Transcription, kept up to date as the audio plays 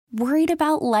Worried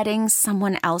about letting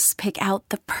someone else pick out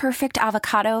the perfect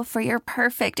avocado for your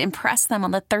perfect impress them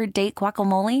on the third date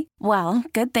guacamole? Well,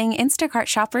 good thing Instacart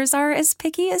shoppers are as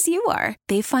picky as you are.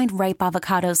 They find ripe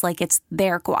avocados like it's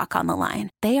their guac on the line.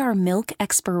 They are milk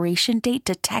expiration date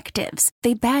detectives.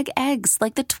 They bag eggs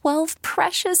like the 12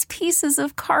 precious pieces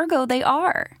of cargo they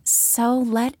are. So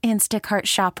let Instacart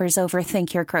shoppers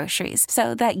overthink your groceries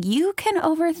so that you can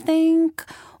overthink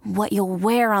what you'll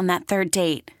wear on that third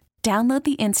date. Download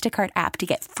the Instacart app to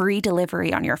get free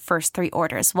delivery on your first 3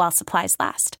 orders while supplies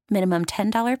last. Minimum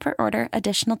 $10 per order.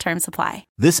 Additional terms apply.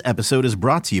 This episode is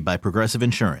brought to you by Progressive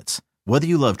Insurance. Whether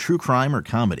you love true crime or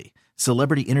comedy,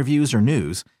 celebrity interviews or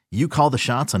news, you call the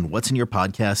shots on what's in your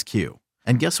podcast queue.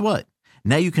 And guess what?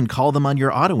 Now you can call them on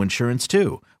your auto insurance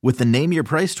too with the Name Your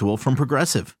Price tool from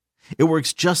Progressive. It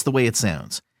works just the way it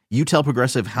sounds. You tell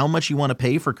Progressive how much you want to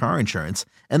pay for car insurance,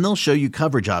 and they'll show you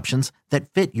coverage options that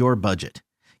fit your budget.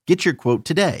 Get your quote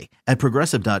today at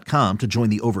Progressive.com to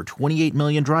join the over 28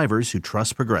 million drivers who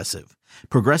trust Progressive.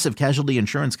 Progressive Casualty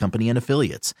Insurance Company and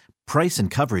Affiliates. Price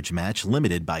and coverage match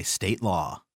limited by state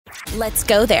law. Let's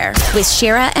go there with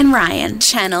Shira and Ryan,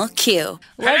 Channel Q.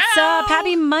 What's up?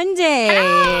 Happy Monday.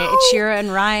 Hello. It's Shira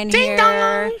and Ryan Ding here.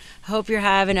 dong. Hope you're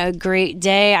having a great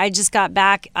day. I just got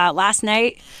back last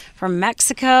night from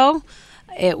Mexico.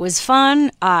 It was fun.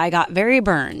 I got very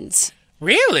burned.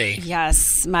 Really?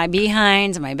 Yes, my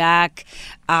behind, my back.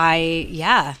 I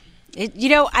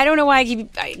don't know why I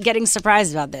keep getting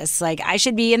surprised about this. Like, I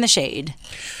should be in the shade.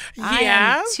 Yeah. I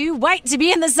am too white to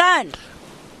be in the sun.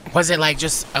 Was it like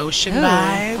just ocean Ooh,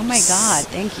 vibes? oh my God,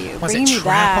 thank you. Was Bringing it me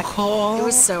back. tropical? It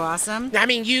was so awesome. I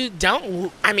mean, you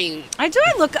don't. I mean, I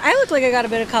look like I got a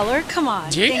bit of color. Come on.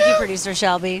 Do Thank you? you, producer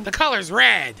Shelby. the color's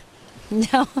red.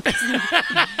 No.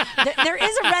 There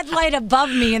is a red light above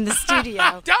me in the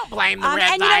studio. Don't blame the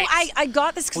red and lights. you know, I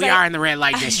got this because We are in the red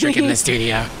light district in the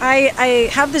studio. I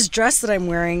have this dress that I'm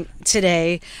wearing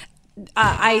today.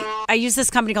 I use this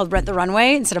company called Rent the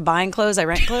Runway. Instead of buying clothes, I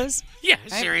rent clothes. Yeah,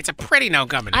 sure. It's a pretty no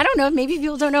company. I don't know. Maybe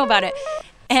people don't know about it.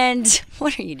 And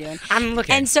what are you doing? I'm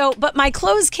looking. And so, but my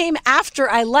clothes came after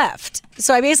I left.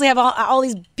 So I basically have all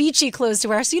these beachy clothes to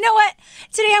wear. So you know what?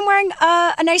 Today I'm wearing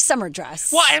a nice summer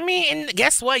dress. Well, I mean, and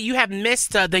guess what? You have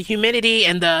missed the humidity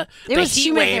and the heat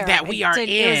humid wave there. that we are in.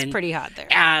 It was pretty hot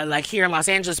there. Like here in Los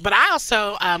Angeles. But I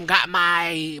also got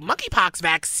my monkeypox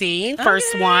vaccine,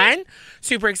 first one.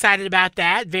 Super excited about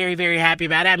that. Very, very happy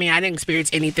about it. I mean, I didn't experience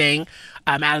anything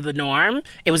out of the norm.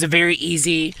 It was a very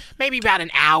easy, maybe about an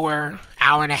hour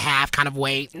and a half kind of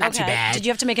wait. Not too bad. Did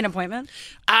you have to make an appointment?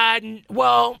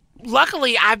 Well,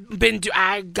 luckily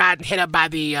I got hit up by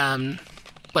the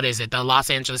the Los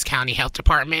Angeles County Health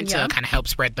Department to kind of help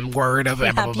spread the word of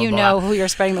blah, blah, blah, blah. You know who you're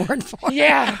spreading the word for.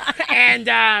 Yeah.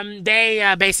 And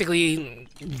they basically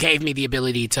gave me the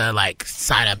ability to like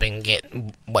sign up and get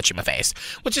whatchamaface,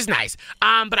 which is nice.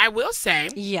 But I will say,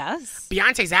 yes,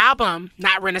 Beyonce's album,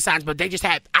 not Renaissance, but they just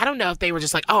had, I don't know if they were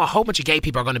just like, oh, a whole bunch of gay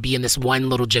people are going to be in this one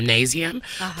little gymnasium.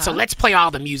 So let's play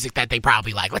all the music that they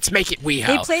probably like. Let's make it WeHo.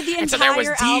 They played the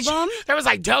entire album? There was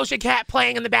like Doja Cat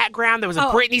playing in the background. There was a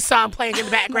Britney song playing in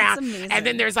the background. That's amazing. And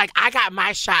then there's like, I got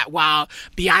my shot while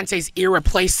Beyonce's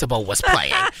Irreplaceable was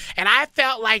playing. And I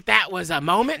felt like that was a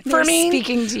moment for me.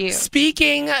 Speaking to you.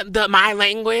 Speaking my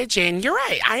language, and you're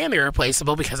right, I am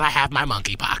irreplaceable because I have my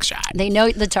monkeypox shot. They know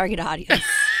the target audience.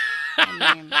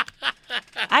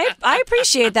 I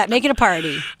appreciate that. Make it a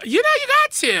party. You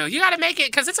know, you got to make it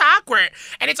because it's awkward,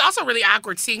 and it's also really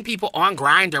awkward seeing people on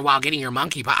Grindr while getting your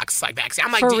monkeypox like vaccine.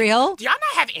 I'm like, For real? Do y'all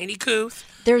not have any couth?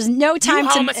 There's no time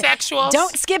You to homosexuals.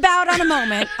 Don't skip out on a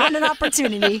moment, on an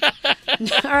opportunity.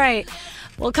 All right.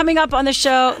 Well, coming up on the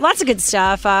show, lots of good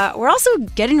stuff. We're also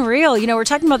getting real. You know, we're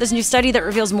talking about this new study that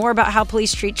reveals more about how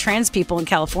police treat trans people in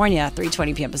California,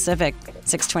 3:20 p.m. Pacific,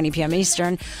 6:20 p.m.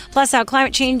 Eastern, plus how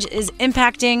climate change is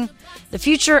impacting the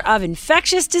future of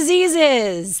infectious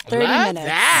diseases. 30 Love minutes.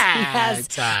 that.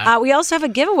 Yes. We also have a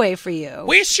giveaway for you.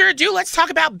 We sure do. Let's talk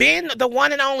about Ben, the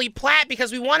one and only Platt,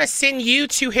 because we want to send you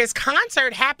to his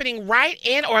concert happening right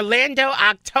in Orlando,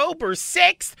 October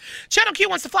 6th. Channel Q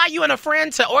wants to fly you and a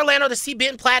friend to Orlando to see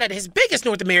Ben Platt at his biggest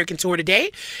North American tour to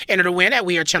date. Enter to win at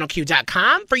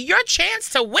wearechannelq.com for your chance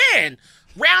to win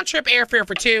round-trip airfare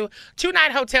for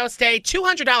two-night hotel stay,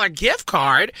 $200 gift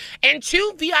card, and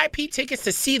 2 VIP tickets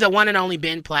to see the one and only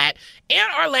Ben Platt in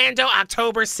Orlando,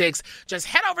 October 6th. Just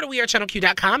head over to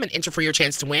wearechannelq.com and enter for your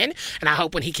chance to win. And I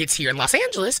hope when he gets here in Los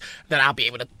Angeles that I'll be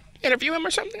able to interview him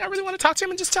or something. I really want to talk to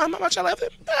him and just tell him how much I love him.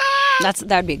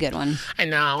 That'd be a good one. I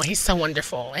know. He's so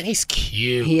wonderful, and he's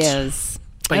cute. He is.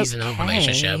 But he's in a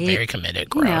relationship, very committed,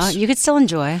 gross. You know, you could still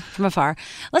enjoy from afar.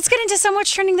 Let's get into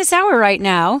what's trending this hour right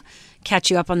now. catch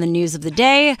you up on the news of the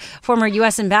day. Former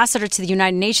U.S. Ambassador to the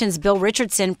United Nations, Bill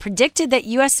Richardson, predicted that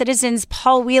U.S. citizens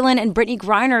Paul Whelan and Brittany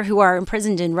Griner, who are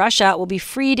imprisoned in Russia, will be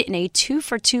freed in a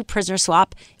 2-for-2 prisoner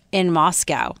swap in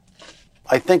Moscow.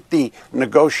 I think the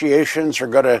negotiations are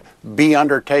going to be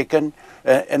undertaken.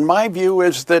 And my view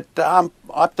is that I'm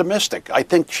optimistic. I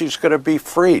think she's going to be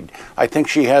freed. I think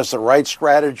she has the right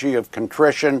strategy of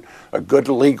contrition, a good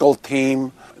legal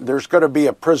team. There's going to be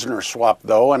a prisoner swap,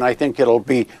 though, and I think it'll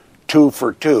be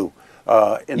 2-for-2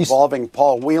 involving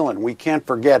Paul Whelan. We can't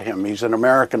forget him. He's an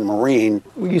American Marine.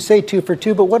 You say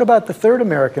 2-for-2, but what about the third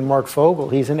American, Mark Fogel?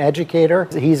 He's an educator.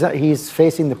 He's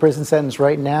facing the prison sentence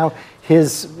right now.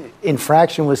 His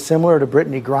infraction was similar to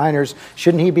Brittany Griner's.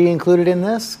 Shouldn't he be included in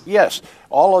this? Yes.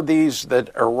 All of these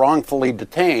that are wrongfully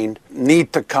detained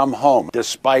need to come home,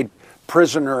 despite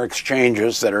prisoner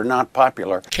exchanges that are not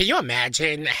popular. Can you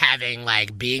imagine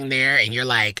being there and you're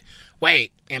like,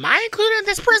 wait, am I included in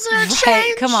this prisoner exchange?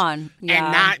 Right, come on. Yeah.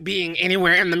 And not being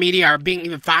anywhere in the media or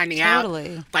even finding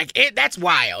Totally. out. That's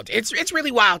wild. It's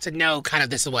really wild to know kind of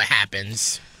this is what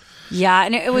happens. Yeah,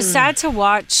 and it was sad to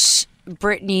watch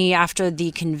Brittany, after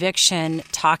the conviction,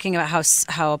 talking about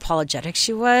how apologetic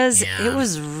she was. Yeah. It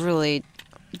was really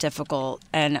difficult,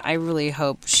 and I really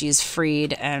hope she's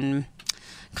freed and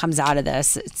comes out of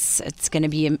this. It's going to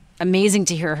be amazing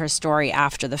to hear her story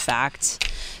after the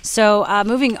fact. So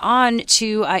moving on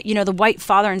to, the white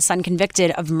father and son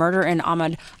convicted of murder in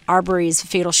Ahmaud Arbery's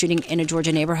fatal shooting in a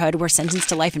Georgia neighborhood were sentenced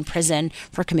to life in prison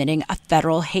for committing a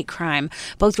federal hate crime.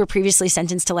 Both were previously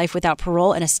sentenced to life without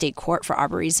parole in a state court for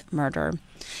Arbery's murder.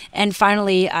 And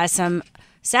finally, some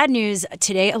sad news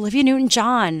today. Olivia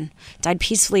Newton-John died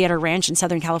peacefully at her ranch in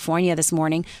Southern California this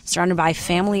morning, surrounded by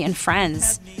family and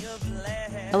friends.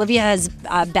 Olivia has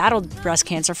battled breast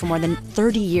cancer for more than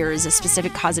 30 years. A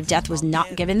specific cause of death was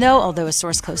not given, though, although a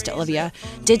source close to Olivia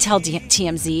did tell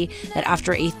TMZ that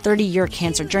after a 30-year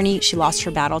cancer journey, she lost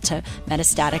her battle to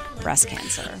metastatic breast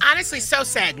cancer. Honestly, so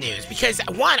sad news because,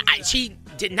 one, she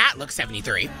did not look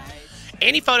 73.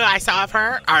 Any photo I saw of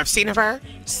her, or I've seen of her,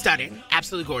 stunning,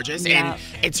 absolutely gorgeous. Yeah. And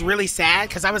it's really sad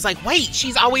because I was like, wait,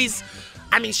 she's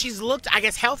looked, I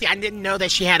guess, healthy. I didn't know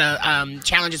that she had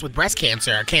challenges with breast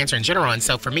cancer or cancer in general. And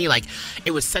so for me,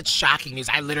 it was such shocking news.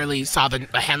 I literally saw the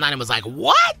headline and was like,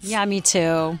 what? Yeah, me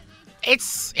too.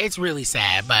 It's really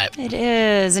sad, but It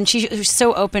is. And she's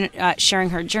so open sharing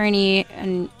her journey.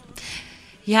 And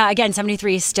yeah, again,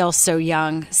 73 is still so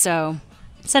young. So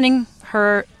sending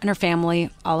her and her family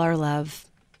all our love.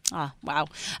 Oh, wow.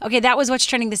 Okay, that was what's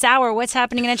trending this hour. What's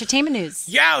happening in entertainment news?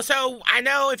 Yo, so I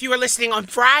know if you were listening on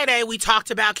Friday, we talked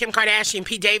about Kim Kardashian and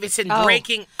Pete Davidson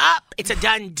breaking up. It's a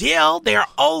done deal. They're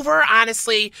over,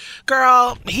 honestly.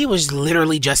 Girl, he was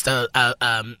literally just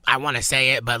I want to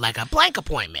say it, but like a blank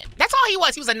appointment. That's all he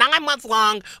was. He was a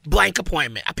 9-month-long blank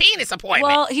appointment, a penis appointment.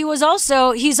 Well,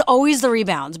 he's always the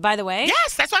rebound, by the way.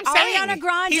 Yes, that's what I'm saying. Ariana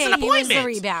Grande, He's an appointment. he was the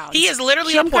rebound. He is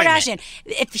literally Kim an appointment. Kardashian,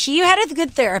 if he had a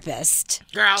good therapist,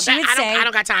 Girl, she would say, I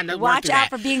don't got time to work watch through out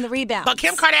that. for being the rebound. But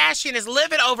Kim Kardashian is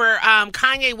livid over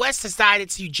Kanye West decided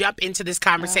to jump into this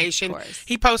conversation.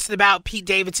 He posted about Pete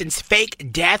Davidson's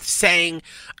fake death, saying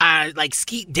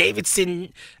Skeet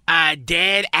Davidson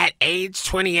dead at age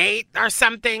 28 or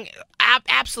something.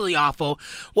 Absolutely awful.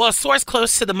 Well, a source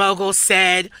close to the mogul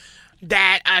said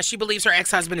that she believes her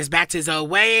ex-husband is back to his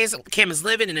old ways. Kim is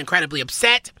livid and incredibly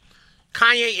upset.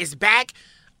 Kanye is back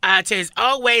to his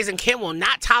old ways, and Kim will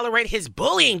not tolerate his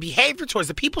bullying behavior towards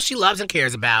the people she loves and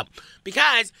cares about.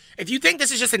 Because if you think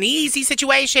this is just an easy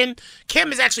situation,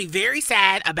 Kim is actually very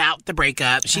sad about the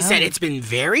breakup. She said it's been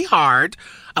very hard,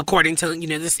 according to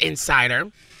this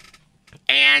insider.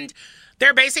 And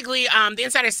they're basically, the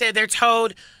insider said they're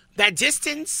told that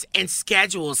distance and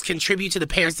schedules contribute to the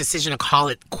pair's decision to call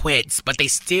it quits, but they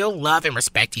still love and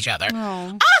respect each other.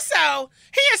 Also,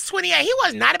 he is 28. He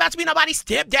was not about to be nobody's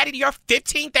stepdaddy to your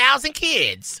 15,000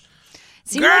 kids.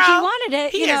 Seemed like he wanted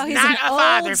it. He is he's not an a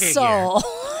father old figure. soul.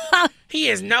 He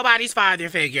is nobody's father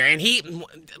figure. And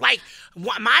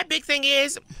my big thing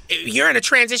is, you're in a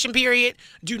transition period,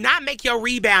 do not make your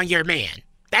rebound your man.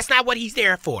 That's not what he's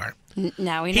there for.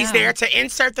 Now we know. He's there to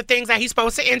insert the things that he's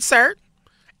supposed to insert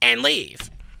and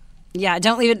leave. Yeah,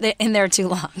 don't leave it in there too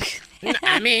long.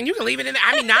 I mean, you can leave it in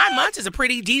there. 9 months is a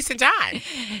pretty decent time.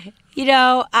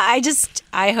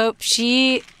 I hope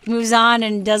she moves on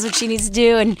and does what she needs to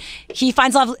do, and he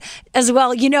finds love as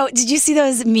well. Did you see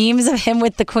those memes of him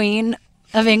with the Queen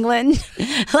of England?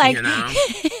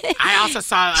 I also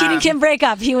saw Pete and Kim break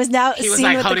up. He was seen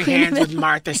with holding the Queen hands of with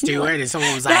Martha Stewart, and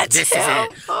someone was like, "This is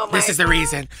it. This is the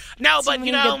reason." No, but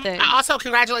many good things. also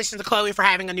congratulations to Khloe for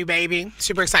having a new baby.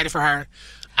 Super excited for her.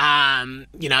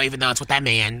 Even though it's with that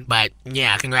man. But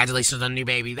yeah, congratulations on the new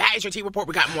baby. That is your T Report.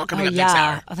 We got more coming up next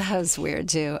hour. Oh, that was weird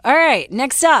too. All right,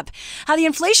 next up, how the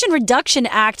Inflation Reduction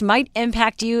Act might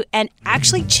impact you and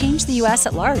actually change the U.S.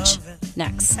 at large.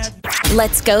 Next.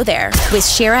 Let's go there with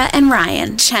Shira and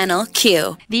Ryan, Channel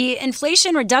Q. The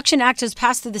Inflation Reduction Act was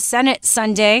passed through the Senate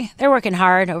Sunday. They're working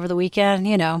hard over the weekend,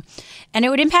 and it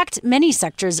would impact many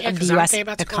sectors of the U.S.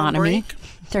 economy.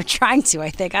 They're trying to, I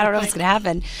think. I don't know if it's going to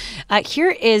happen.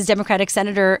 Here is Democratic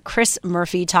Senator Chris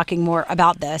Murphy talking more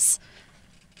about this.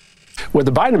 What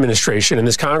the Biden administration and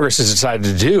this Congress has decided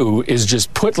to do is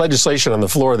just put legislation on the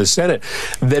floor of the Senate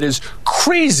that is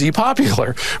crazy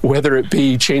popular, whether it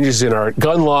be changes in our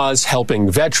gun laws,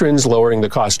 helping veterans, lowering the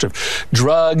cost of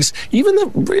drugs, even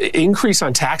the increase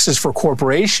on taxes for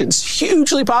corporations,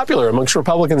 hugely popular amongst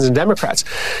Republicans and Democrats.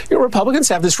 Republicans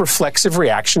have this reflexive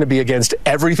reaction to be against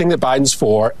everything that Biden's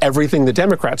for, everything that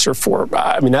Democrats are for.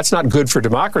 That's not good for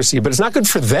democracy, but it's not good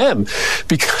for them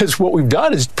because what we've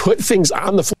done is put things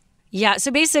on the floor. Yeah,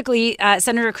 so basically,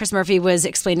 Senator Chris Murphy was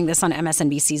explaining this on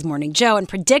MSNBC's Morning Joe and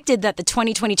predicted that the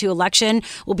 2022 election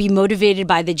will be motivated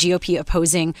by the GOP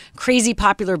opposing crazy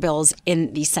popular bills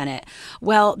in the Senate.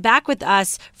 Well, back with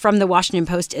us from the Washington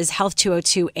Post is Health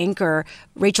 202 anchor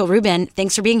Rachel Rubin.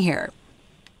 Thanks for being here.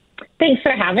 Thanks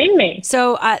for having me.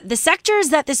 So the sectors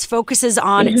that this focuses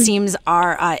on, it seems,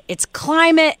 are it's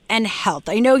climate and health.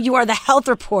 I know you are the health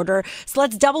reporter, so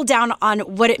let's double down on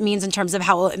what it means in terms of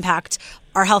how it will impact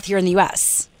our health here in the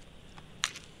U.S.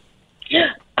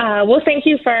 Well, thank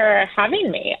you for having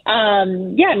me.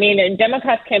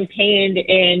 Democrats campaigned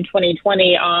in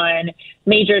 2020 on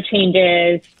major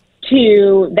changes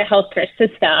to the healthcare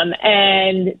system,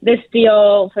 and this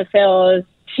deal fulfills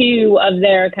two of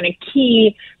their kind of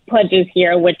key pledges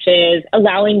here, which is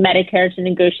allowing Medicare to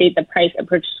negotiate the price of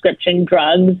prescription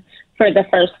drugs for the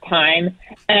first time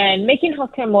and making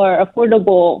healthcare more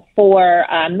affordable for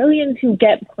millions who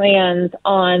get plans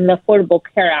on the Affordable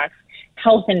Care Act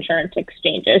health insurance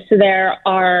exchanges. So there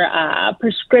are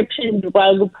prescription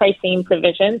drug pricing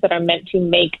provisions that are meant to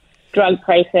make drug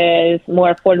prices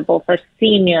more affordable for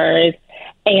seniors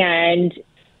and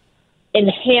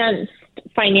enhance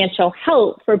financial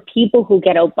help for people who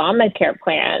get Obamacare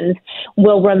plans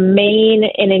will remain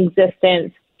in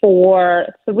existence for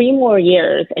 3 more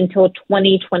years until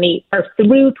 2020 or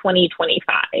through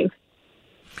 2025.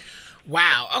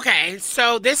 Wow. Okay.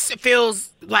 So this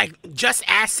feels like just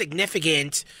as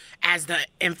significant as the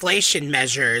inflation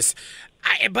measures.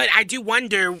 But I do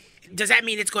wonder, does that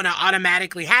mean it's going to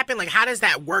automatically happen? Like, how does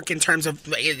that work in terms of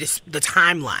the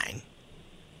timeline?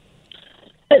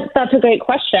 That's a great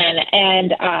question.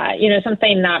 And,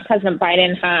 something that President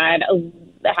Biden had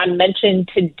mentioned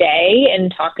today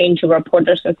in talking to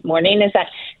reporters this morning is that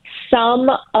some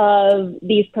of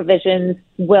these provisions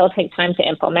will take time to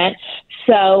implement.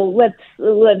 So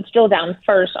let's drill down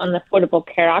first on the Affordable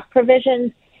Care Act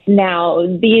provisions. Now,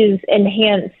 these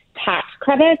enhanced tax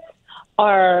credits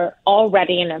are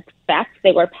already in effect.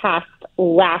 They were passed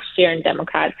last year in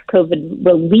Democrats' COVID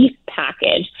relief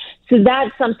package. So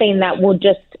that's something that will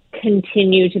just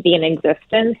continue to be in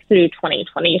existence through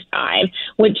 2025,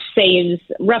 which saves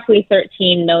roughly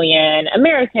 13 million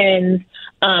Americans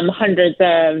hundreds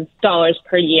of dollars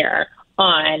per year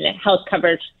on health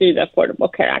coverage through the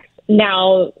Affordable Care Act.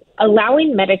 Now,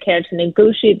 allowing Medicare to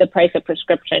negotiate the price of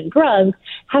prescription drugs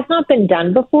has not been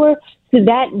done before, so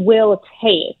that will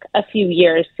take a few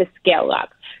years to scale up.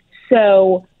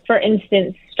 So, for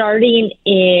instance, starting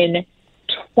in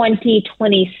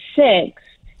 2026,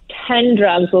 10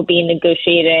 drugs will be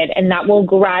negotiated, and that will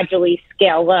gradually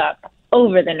scale up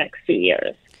over the next few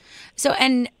years. So,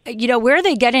 and, where are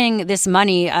they getting this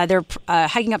money? They're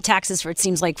hiking up taxes it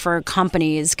seems like, for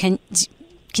companies. Can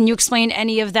you explain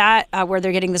any of that, where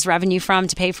they're getting this revenue from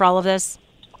to pay for all of this?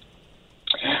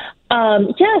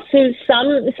 So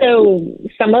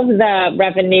some of the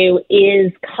revenue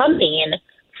is coming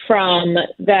from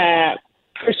the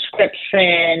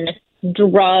prescription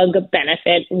drug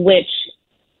benefit, which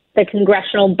the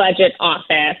Congressional Budget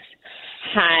Office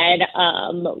had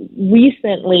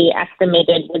recently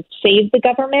estimated would save the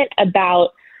government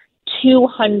about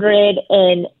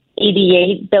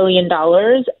 $288 billion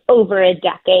over a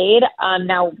decade.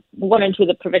 Now, one or two of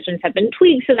the provisions have been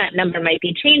tweaked, so that number might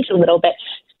be changed a little bit.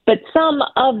 But some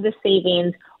of the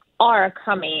savings are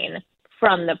coming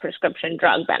from the prescription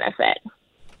drug benefit.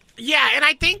 Yeah, and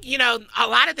I think, a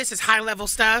lot of this is high-level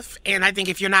stuff, and I think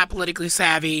if you're not politically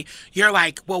savvy, you're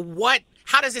like, well,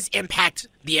 how does this impact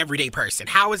the everyday person?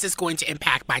 How is this going to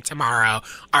impact by tomorrow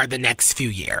or the next few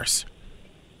years?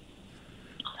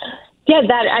 Yeah,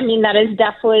 that is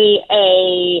definitely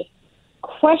a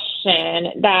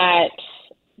question that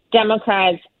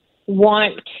Democrats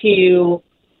want to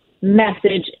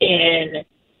message in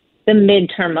the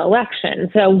midterm election.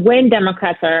 So when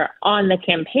Democrats are on the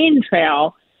campaign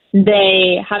trail,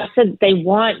 they have said they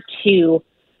want to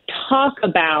talk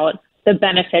about the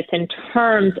benefits in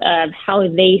terms of how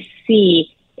they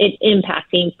see it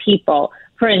impacting people.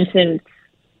 For instance,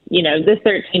 the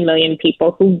 13 million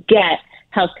people who get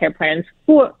health care plans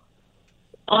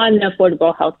on the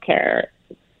Affordable Health Care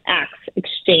Act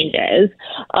exchanges,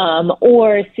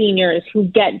 or seniors who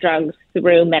get drugs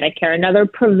through Medicare. Another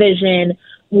provision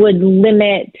would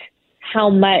limit how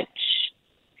much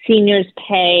seniors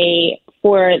pay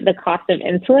for the cost of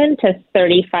insulin to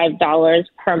 $35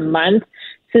 per month.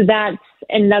 So that's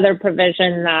another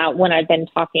provision that when I've been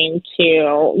talking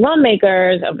to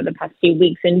lawmakers over the past few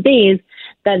weeks and days,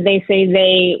 that they say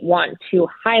they want to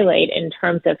highlight in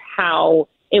terms of how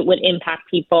it would impact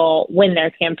people when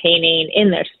they're campaigning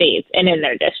in their states and in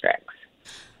their districts.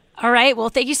 All right. Well,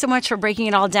 thank you so much for breaking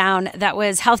it all down. That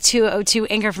was Health 202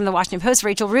 anchor from the Washington Post,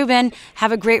 Rachel Rubin.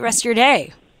 Have a great rest of your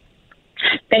day.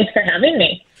 Thanks for having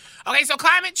me. Okay, so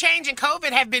climate change and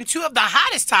COVID have been two of the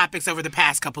hottest topics over the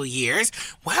past couple of years.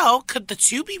 Well, could the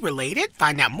two be related?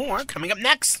 Find out more coming up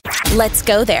next. Let's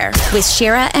go there with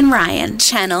Shira and Ryan,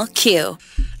 Channel Q.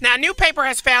 Now, a new paper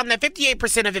has found that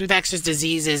 58% of infectious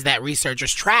diseases that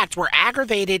researchers tracked were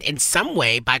aggravated in some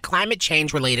way by climate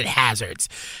change-related hazards.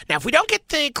 Now, if we don't get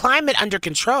the climate under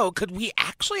control, could we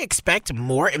actually expect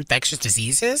more infectious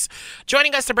diseases?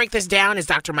 Joining us to break this down is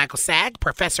Dr. Michael Saag,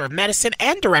 professor of medicine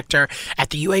and director at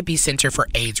the UAB Center for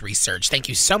AIDS Research. Thank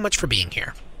you so much for being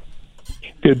here.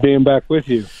 Good being back with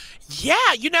you. Yeah,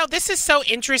 this is so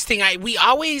interesting. We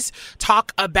always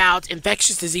talk about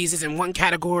infectious diseases in one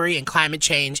category and climate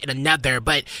change in another,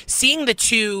 but seeing the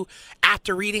two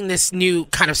after reading this new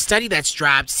kind of study that's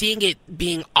dropped, seeing it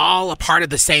being all a part of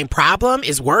the same problem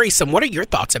is worrisome. What are your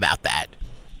thoughts about that?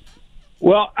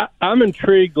 Well, I'm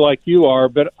intrigued like you are,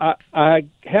 but I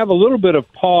have a little bit of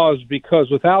pause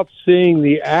because without seeing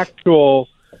the actual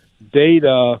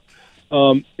data,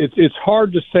 it's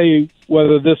hard to say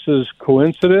whether this is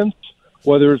coincidence,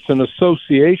 whether it's an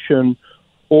association,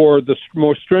 or the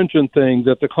more stringent thing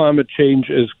that the climate change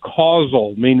is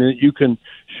causal, meaning that you can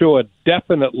show a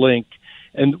definite link,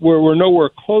 and we're nowhere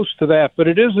close to that. But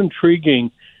it is intriguing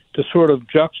to sort of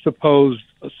juxtapose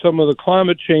some of the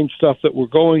climate change stuff that we're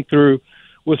going through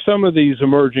with some of these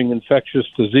emerging infectious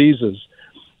diseases.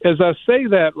 As I say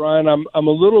that, Ryan, I'm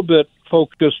a little bit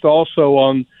focused also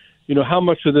on how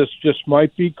much of this just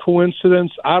might be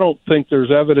coincidence. I don't think there's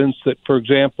evidence that, for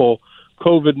example,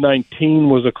 COVID-19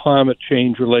 was a climate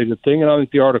change-related thing, and I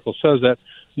think the article says that,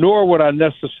 nor would I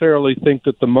necessarily think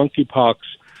that the monkeypox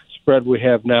spread we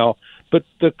have now. But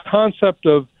the concept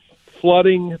of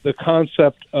flooding, the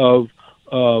concept of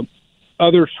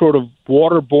other sort of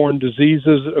waterborne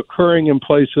diseases occurring in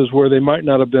places where they might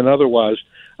not have been otherwise,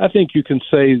 I think you can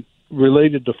say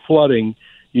related to flooding,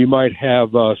 you might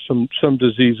have some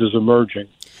diseases emerging.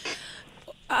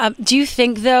 Do you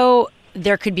think, though,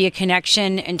 there could be a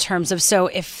connection in terms of, so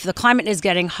if the climate is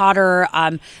getting hotter,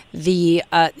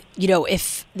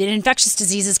 if the infectious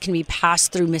diseases can be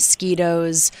passed through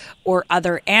mosquitoes or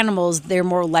other animals, they're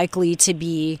more likely to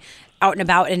be out and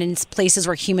about and in places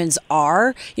where humans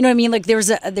are. You know what I mean? Like there's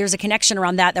a connection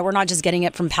around that we're not just getting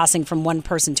it from passing from one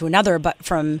person to another, but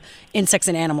from insects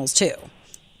and animals too.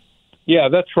 Yeah,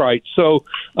 that's right. So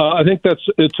I think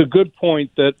it's a good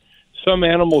point that some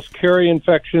animals carry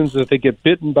infections, that they get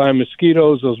bitten by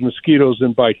mosquitoes, those mosquitoes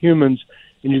then bite humans,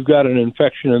 and you've got an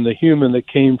infection in the human that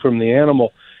came from the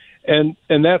animal. And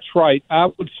that's right. I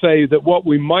would say that what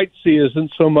we might see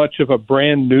isn't so much of a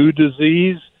brand new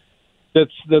disease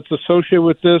that's associated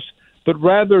with this, but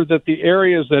rather that the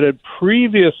areas that had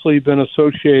previously been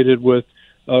associated with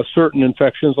certain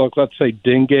infections, like let's say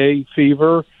dengue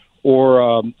fever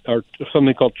or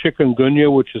something called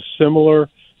chikungunya, which is similar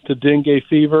to dengue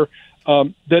fever,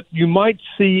 that you might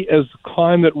see as the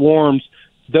climate warms,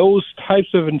 those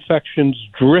types of infections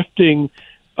drifting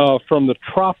from the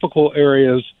tropical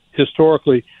areas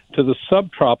historically to the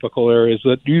subtropical areas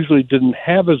that usually didn't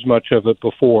have as much of it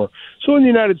before. So in the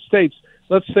United States,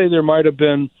 let's say there might have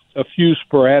been a few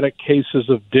sporadic cases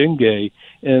of dengue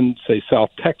in, say, South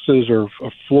Texas or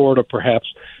Florida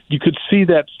perhaps. You could see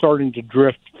that starting to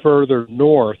drift further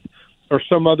north or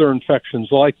some other infections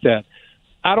like that.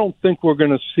 I don't think we're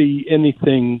going to see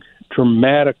anything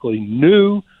dramatically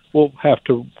new. We'll have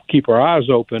to keep our eyes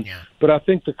open. Yeah. But I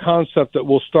think the concept that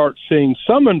we'll start seeing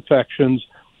some infections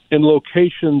in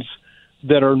locations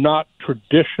that are not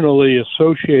traditionally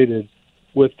associated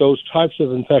with those types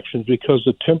of infections because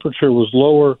the temperature was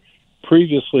lower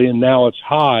previously and now it's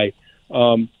high,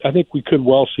 I think we could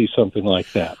well see something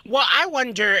like that. Well, I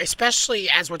wonder, especially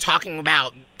as we're talking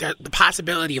about the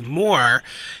possibility of more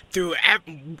through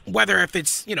whether if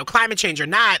it's, climate change or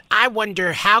not, I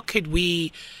wonder how could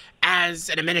we, as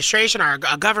an administration or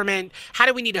a government, how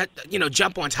do we need to,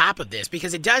 jump on top of this?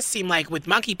 Because it does seem like with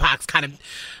monkeypox kind of,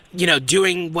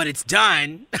 doing what it's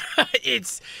done,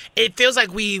 it feels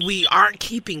like we aren't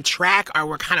keeping track, or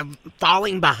we're kind of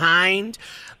falling behind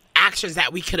actions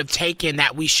that we could have taken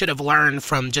that we should have learned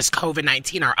from just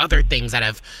COVID-19 or other things that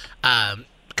have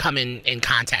come in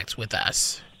contact with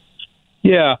us.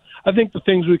 Yeah, I think the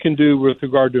things we can do with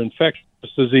regard to infectious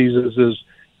diseases is,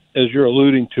 as you're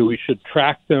alluding to, we should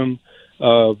track them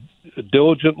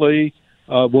diligently.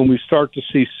 When we start to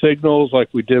see signals like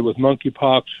we did with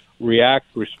monkeypox, react,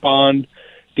 respond,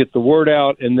 get the word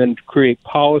out, and then create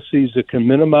policies that can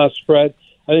minimize spread.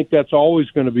 I think that's always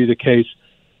going to be the case.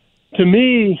 To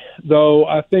me, though,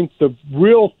 I think the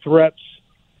real threats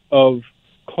of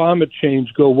climate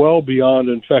change go well beyond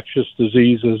infectious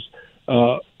diseases.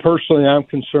 Personally, I'm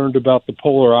concerned about the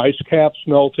polar ice caps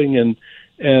melting and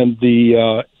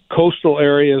the coastal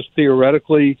areas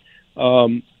theoretically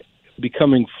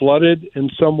becoming flooded in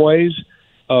some ways.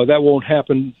 That won't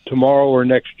happen tomorrow or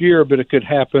next year, but it could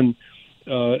happen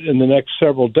in the next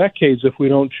several decades if we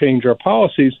don't change our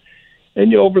policies.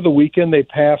 And over the weekend, they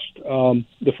passed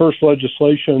the first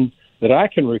legislation that I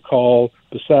can recall,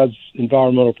 besides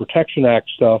Environmental Protection Act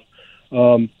stuff,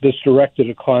 that's directed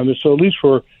at climate. So at least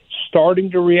we're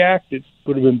starting to react. It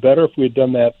would have been better if we had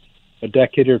done that a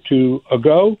decade or two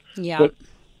ago. Yeah. But,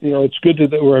 it's good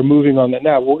that we're moving on that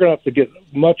now. We're going to have to get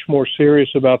much more serious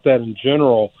about that in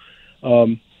general,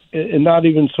 and not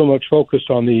even so much focused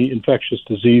on the infectious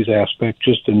disease aspect,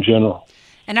 just in general.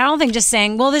 And I don't think just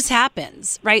saying, well, this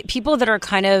happens, right? People that are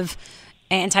kind of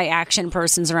anti-action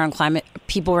persons around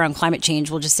people around climate change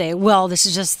will just say, well, this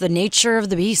is just the nature of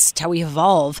the beast, how we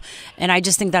evolve. And I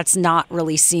just think that's not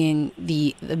really seeing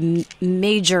the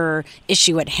major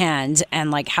issue at hand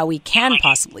and like how we can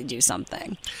possibly do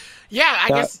something. Yeah, I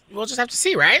guess we'll just have to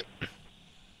see, right?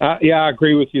 Yeah, I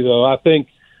agree with you, though. I think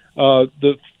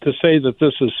to say that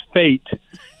this is fate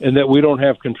and that we don't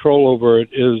have control over it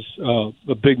is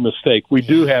a big mistake. We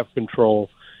do have control.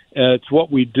 It's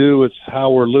what we do. It's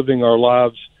how we're living our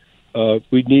lives.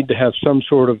 We need to have some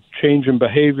sort of change in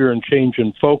behavior and change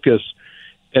in focus,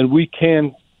 and we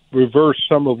can reverse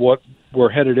some of what we're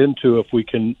headed into if we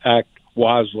can act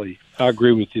wisely. I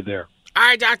agree with you there. All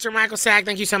right, Dr. Michael Sag,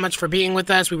 thank you so much for being with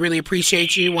us. We really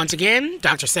appreciate you once again.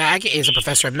 Dr. Sag is a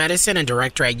professor of medicine and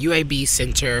director at UAB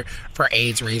Center for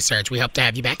AIDS Research. We hope to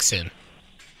have you back soon.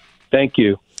 Thank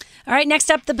you. All right, next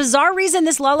up, the bizarre reason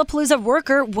this Lollapalooza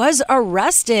worker was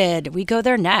arrested. We go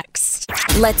there next.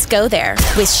 Let's go there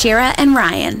with Shira and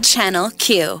Ryan, Channel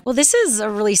Q. Well, this is a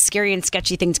really scary and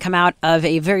sketchy thing to come out of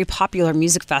a very popular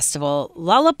music festival.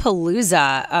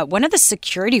 Lollapalooza, one of the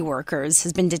security workers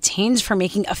has been detained for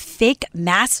making a fake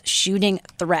mass shooting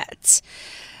threat.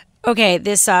 Okay,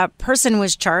 this person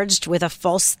was charged with a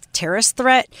false terrorist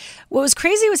threat. What was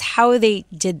crazy was how they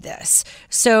did this.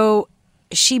 So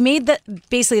she made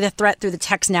basically the threat through the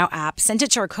Text Now app, sent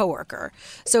it to her coworker.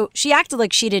 So she acted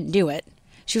like she didn't do it.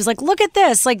 She was like, look at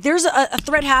this. Like, there's a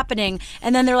threat happening.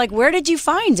 And then they're like, where did you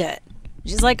find it?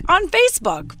 She's like, on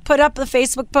Facebook. Put up the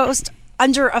Facebook post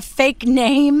under a fake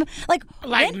name. Like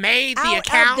made the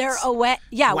account?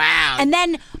 Yeah. Wow. And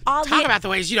then talk about the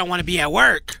ways you don't want to be at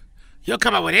work. You'll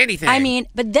come up with anything. I mean,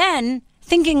 but then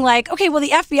thinking like, okay, well, the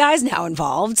FBI is now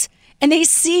involved. And they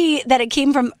see that it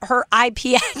came from her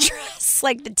IP address,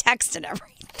 like the text and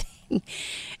everything.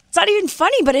 It's not even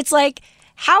funny, but it's like,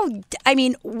 how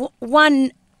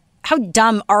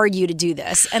dumb are you to do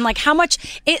this? And like, how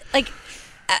much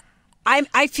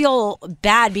I feel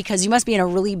bad because you must be in a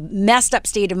really messed up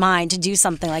state of mind to do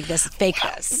something like this, fake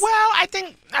this. Well, I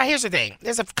think, here's the thing.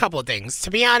 There's a couple of things.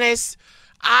 To be honest,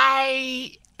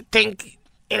 I think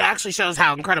it actually shows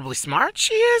how incredibly smart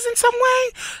she is in some way,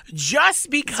 just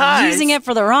because... She's using it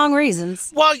for the wrong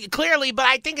reasons. Well, clearly, but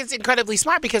I think it's incredibly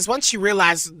smart because once you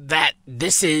realize that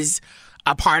this is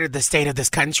a part of the state of this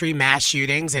country, mass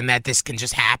shootings, and that this can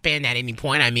just happen at any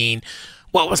point, I mean,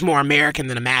 what was more American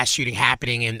than a mass shooting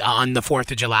happening on the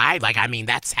 4th of July? Like, I mean,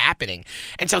 that's happening.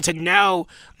 And so to know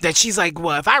that she's like,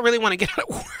 well, if I really want to get out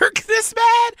of work this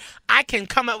bad, I can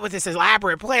come up with this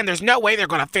elaborate plan. There's no way they're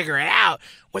going to figure it out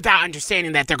without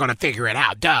understanding that they're going to figure it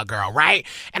out. Duh, girl, right?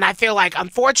 And I feel like,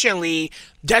 unfortunately,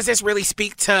 does this really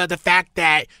speak to the fact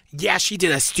that, yeah, she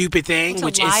did a stupid thing,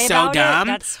 which is so dumb?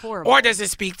 That's horrible. Or does it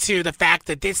speak to the fact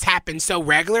that this happens so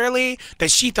regularly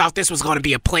that she thought this was going to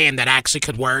be a plan that actually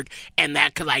could work and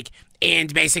that could, like,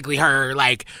 end basically her,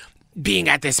 like, being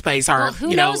at this place or, Well,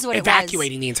 who knows what it was?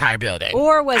 evacuating the entire building.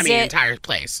 Or was the it entire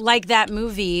place. like that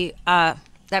movie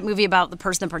about the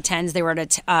person that pretends they were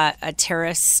at a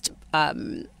terrorist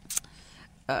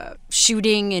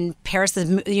shooting in Paris, the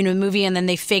movie, and then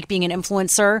they fake being an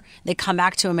influencer. They come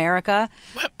back to America.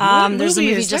 What There's a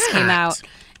movie movie is just that? came out,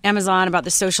 Amazon, about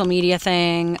the social media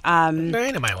thing. I'm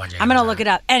gonna look it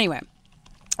up anyway.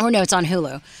 Or no, it's on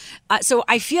Hulu. So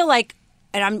I feel like,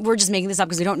 and we're just making this up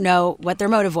because we don't know what their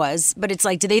motive was, but it's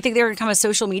like, do they think they were going to become a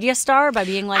social media star by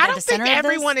being like I at the don't center think of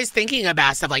this? everyone is thinking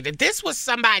about stuff like that. This was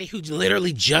somebody who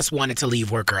literally just wanted to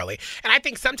leave work early. And I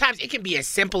think sometimes it can be as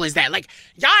simple as that. Like,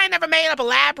 y'all ain't never made up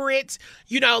elaborate,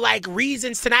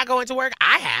 reasons to not go into work.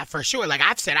 I have, for sure. Like,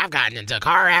 I've said I've gotten into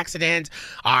car accidents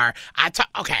or I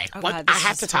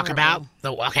have to talk about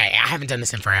I haven't done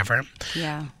this in forever.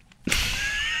 Yeah.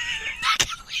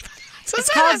 It's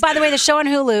called, by the way, the show on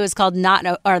Hulu is called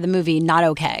the movie Not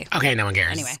Okay. Okay, no one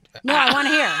cares. Anyway, no, I want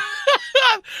to hear.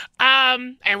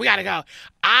 And we gotta go.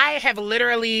 I have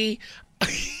literally, I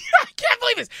can't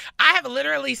believe this. I have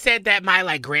literally said that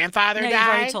my grandfather died. You've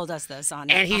already told us this on.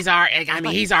 And he's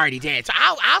already dead. So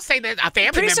I'll say that a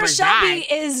family Producer member Shelby died.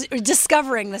 is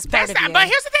discovering this part of you. But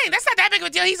here's the thing. That's not that big of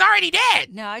a deal. He's already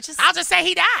dead. No, I'll just say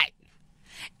he died.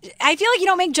 I feel like you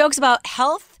don't make jokes about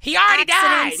health. He already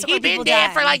died. He's He's been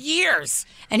dead for years.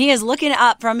 And he is looking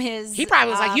up from his. He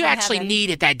probably was like, "You actually heaven.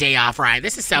 needed that day off, Ryan.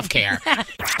 This is self-care."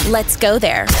 Let's go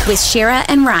there with Shira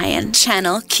and Ryan,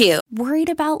 Channel Q. Worried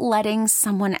about letting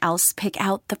someone else pick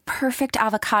out the perfect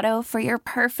avocado for your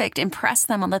perfect impress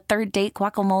them on the third date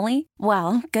guacamole?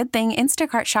 Well, good thing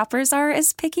Instacart shoppers are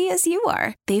as picky as you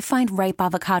are. They find ripe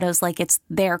avocados like it's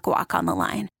their guac on the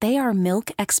line. They are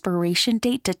milk expiration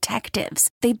date detectives.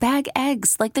 They bag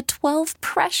eggs like the 12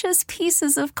 precious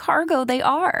pieces of cargo they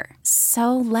are.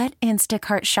 So let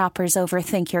Instacart shoppers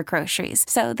overthink your groceries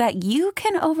so that you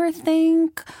can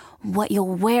overthink what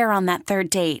you'll wear on that third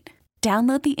date.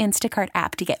 Download the Instacart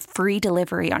app to get free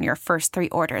delivery on your first 3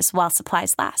 orders while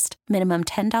supplies last. Minimum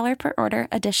 $10 per order.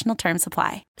 Additional terms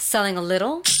apply. Selling a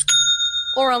little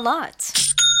or a lot?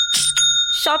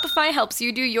 Shopify helps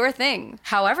you do your thing,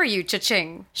 however you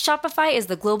cha-ching. Shopify is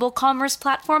the global commerce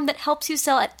platform that helps you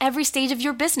sell at every stage of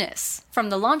your business. From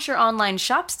the launch your online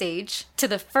shop stage, to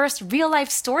the first real-life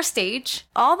store stage,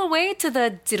 all the way to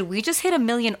the did we just hit 1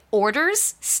 million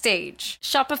orders stage.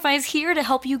 Shopify's here to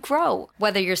help you grow.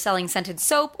 Whether you're selling scented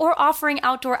soap or offering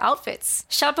outdoor outfits,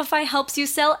 Shopify helps you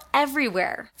sell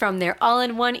everywhere. From their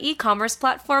all-in-one e-commerce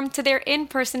platform to their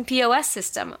in-person POS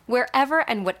system, wherever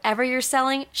and whatever you're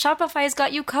selling, Shopify's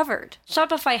got you covered.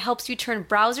 Shopify helps you turn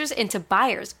browsers into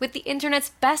buyers with the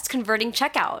internet's best converting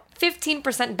checkout.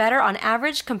 15% better on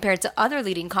average compared to other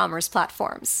leading commerce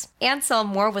platforms. And sell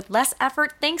more with less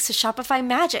effort thanks to Shopify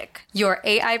Magic, your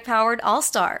AI-powered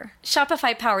all-star.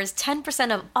 Shopify powers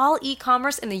 10% of all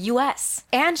e-commerce in the US.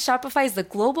 And Shopify is the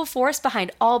global force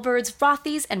behind Allbirds,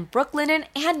 Rothy's, and Brooklinen,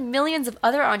 and millions of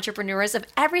other entrepreneurs of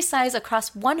every size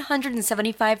across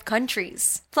 175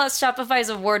 countries. Plus, Shopify's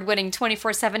award-winning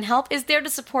 24/7 help is there to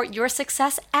support your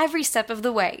success every step of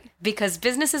the way. Because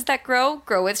businesses that grow,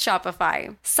 grow with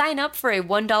Shopify. Sign up for a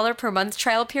 $1 per month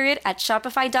trial period at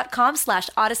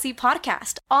shopify.com/Odyssey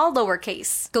Podcast, all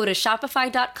lowercase. Go to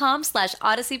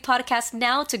shopify.com/Odyssey Podcast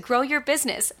now to grow your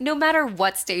business, no matter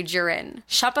what stage you're in.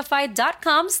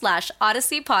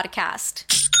 Shopify.com/Odyssey Podcast.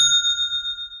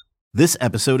 This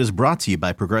episode is brought to you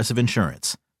by Progressive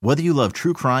Insurance. Whether you love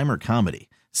true crime or comedy,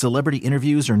 celebrity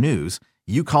interviews or news,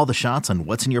 you call the shots on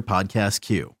what's in your podcast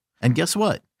queue. And guess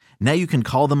what? Now you can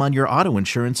call them on your auto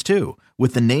insurance too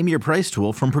with the Name Your Price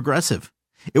tool from Progressive.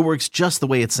 It works just the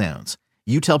way it sounds.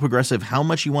 You tell Progressive how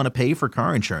much you want to pay for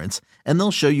car insurance, and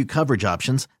they'll show you coverage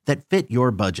options that fit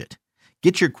your budget.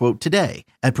 Get your quote today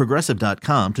at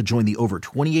Progressive.com to join the over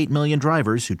 28 million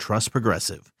drivers who trust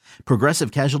Progressive.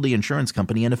 Progressive Casualty Insurance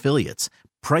Company and Affiliates.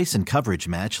 Price and coverage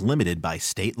match limited by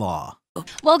state law.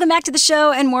 Welcome back to the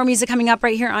show, and more music coming up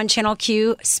right here on Channel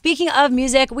Q. Speaking of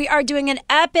music, we are doing an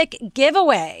epic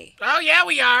giveaway. Oh, yeah,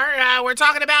 we are. We're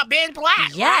talking about Ben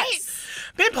Platt, Yes. right?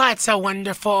 Ben Platt's so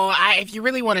wonderful. If you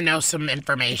really want to know some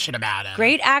information about him.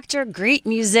 Great actor, great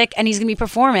music, and he's going to be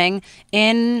performing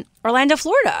in Orlando,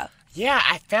 Florida. Yeah,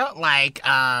 I felt like...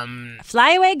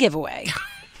 Flyaway giveaway.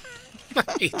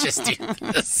 Let me just do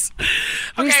this. Okay.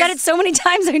 We've said it so many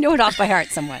times, I know it off by heart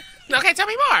somewhat. Okay, tell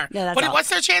me more. No, that's all. What's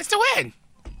their chance to win?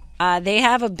 They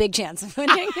have a big chance of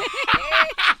winning.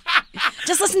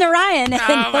 Just listen to Ryan, and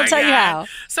he'll tell you how.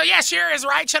 So, yeah, Shira is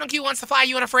right. Channel Q wants to fly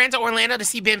you and a friend to Orlando to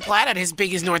see Ben Platt at his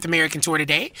biggest North American tour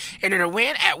today. Enter to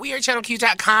win at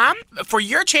wearechannelq.com for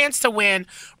your chance to win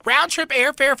round-trip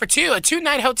airfare for two, a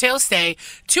 2-night hotel stay,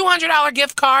 $200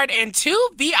 gift card, and 2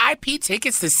 VIP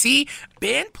tickets to see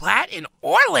Ben Platt in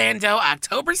Orlando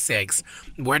October 6th.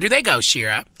 Where do they go,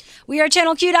 Shira?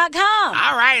 wearechannelq.com.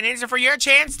 All right, and enter for your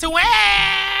chance to win.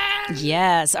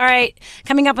 Yes. All right.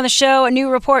 Coming up on the show, a new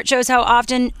report shows how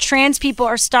often trans people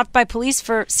are stopped by police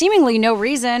for seemingly no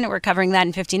reason. We're covering that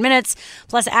in 15 minutes.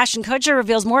 Plus, Ashton Kutcher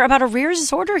reveals more about a rare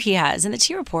disorder he has in the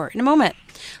T Report in a moment.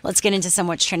 Let's get into some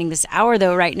what's trending this hour,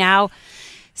 though, right now.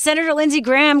 Senator Lindsey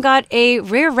Graham got a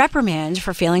rare reprimand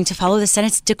for failing to follow the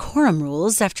Senate's decorum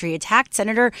rules after he attacked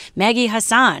Senator Maggie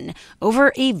Hassan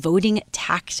over a voting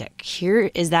tactic. Here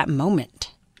is that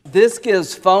moment. This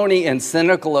gives phony and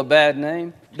cynical a bad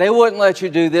name. They wouldn't let you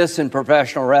do this in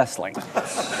professional wrestling.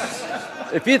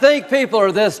 If you think people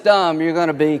are this dumb, you're going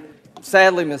to be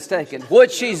sadly mistaken. What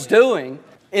she's doing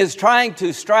is trying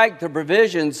to strike the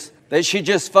provisions that she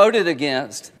just voted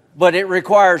against, but it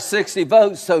requires 60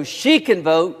 votes so she can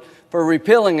vote for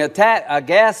repealing a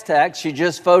gas tax she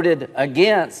just voted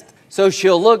against. So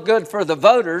she'll look good for the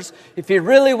voters. If you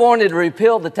really wanted to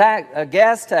repeal the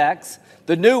gas tax,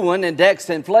 the new one, indexed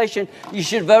inflation, you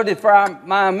should vote for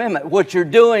my amendment. What you're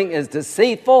doing is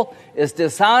deceitful, is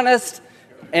dishonest,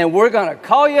 and we're going to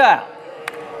call you out.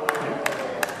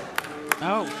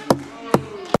 Oh.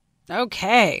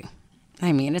 Okay.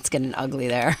 I mean, it's getting ugly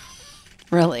there.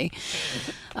 Really.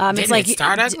 It's like it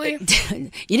start ugly?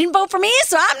 You didn't vote for me,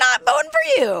 so I'm not voting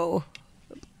for you.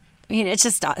 I mean, it's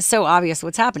just so obvious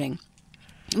what's happening.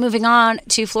 Moving on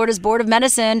to Florida's Board of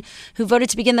Medicine, who voted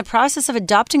to begin the process of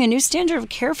adopting a new standard of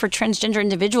care for transgender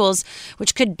individuals,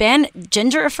 which could ban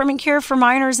gender-affirming care for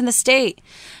minors in the state.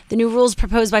 The new rules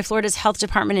proposed by Florida's health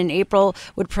department in April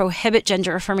would prohibit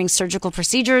gender-affirming surgical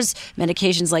procedures,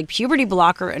 medications like puberty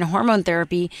blocker and hormone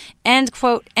therapy, and,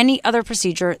 quote, any other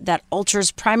procedure that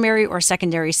alters primary or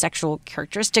secondary sexual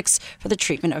characteristics for the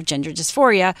treatment of gender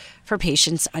dysphoria for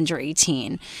patients under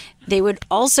 18. They would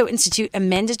also institute a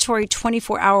mandatory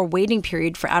 24-hour waiting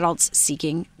period for adults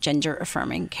seeking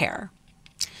gender-affirming care.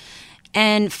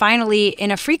 And finally,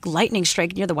 in a freak lightning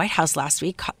strike near the White House last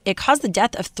week, it caused the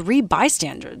death of 3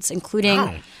 bystanders,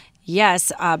 including,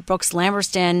 Brooks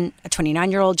Lamberston, a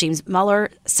 29-year-old, James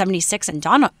Mueller, 76, and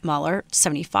Donna Mueller,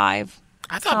 75.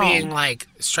 I thought being,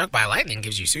 struck by lightning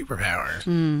gives you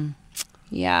superpowers.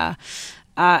 Yeah.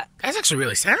 That's actually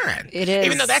really sad. It is.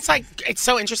 Even though that's it's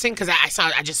so interesting because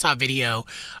I just saw a video.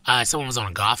 Someone was on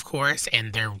a golf course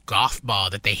and their golf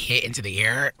ball that they hit into the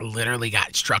air literally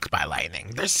got struck by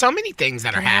lightning. There's so many things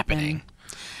that are happening.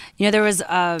 You know, there was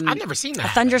I've never seen that. A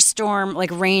thunderstorm,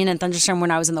 like rain and thunderstorm when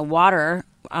I was in the water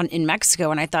in Mexico,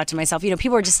 and I thought to myself,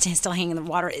 people are just still hanging in the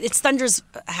water. It's thunders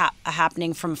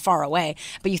happening from far away,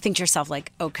 but you think to yourself,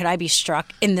 oh, could I be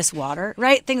struck in this water?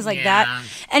 Right? Things like that.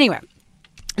 Anyway.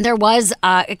 There was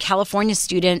a California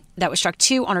student that was struck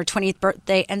too on her 20th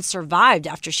birthday and survived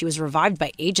after she was revived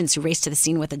by agents who raced to the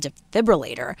scene with a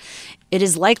defibrillator. It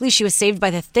is likely she was saved by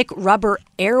the thick rubber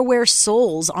airwear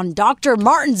soles on Dr.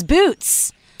 Martens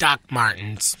boots. Doc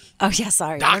Martens. Oh, yeah,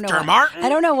 sorry. Dr. Martens? I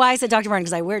don't know why I said Dr. Martens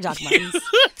because I wear Dr. Martens.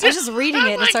 I was just reading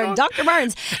it and started Dr.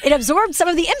 Martens. It absorbed some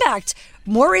of the impact.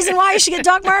 More reason why you should get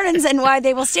Doc Martens and why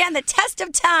they will stand the test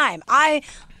of time. I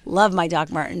love my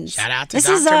Doc Martens. Shout out to this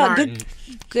Dr. Martin. This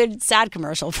is a good sad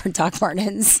commercial for Doc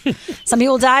Martens. Some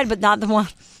people died, but not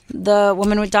the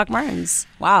woman with Doc Martens.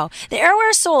 Wow. The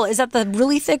airwear sole, is that the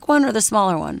really thick one or the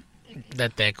smaller one? The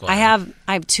thick one. I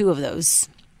have 2 of those.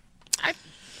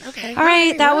 Okay. All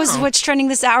right, that was what's trending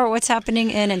this hour. What's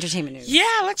happening in entertainment news?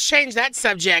 Yeah, let's change that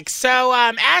subject. So,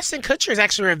 Ashton Kutcher is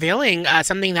actually revealing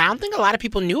something that I don't think a lot of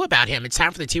people knew about him. It's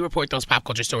time for the T Report, those pop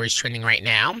culture stories trending right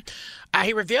now.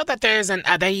 He revealed that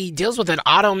that he deals with an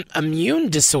autoimmune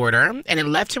disorder, and it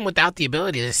left him without the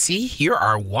ability to see, hear,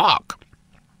 or walk.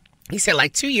 He said,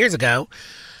 2 years ago,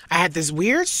 I had this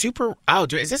weird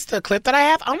is this the clip that I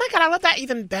have? Oh my God, I love that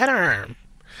even better.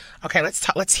 Okay,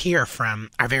 let's hear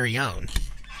from our very own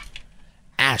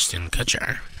Ashton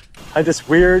Kutcher. I had this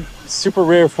weird, super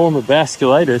rare form of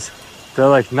vasculitis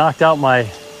that knocked out my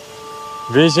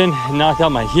vision, knocked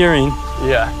out my hearing.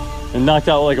 Yeah. And knocked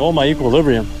out all my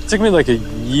equilibrium. It took me a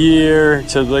year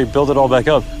to build it all back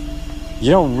up. You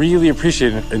don't really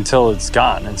appreciate it until it's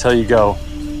gone, until you go, I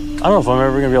don't know if I'm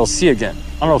ever gonna be able to see again.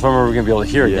 I don't know if I'm ever gonna be able to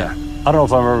hear again. I don't know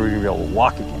if I'm ever gonna be able to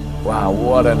walk again. Wow,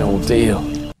 what an ordeal.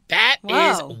 That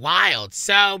is wild.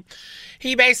 So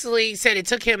He basically said it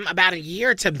took him about a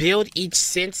year to build each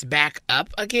sense back up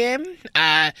again.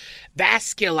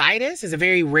 Vasculitis is a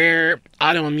very rare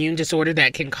autoimmune disorder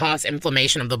that can cause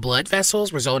inflammation of the blood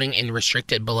vessels, resulting in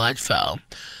restricted blood flow.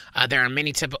 There are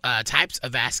many types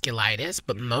of vasculitis,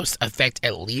 but most affect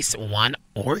at least one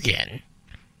organ.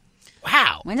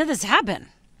 Wow. When did this happen?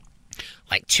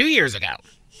 Like 2 years ago.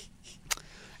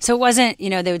 So it wasn't,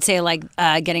 they would say like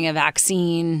getting a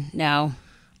vaccine. No.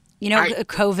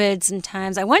 COVID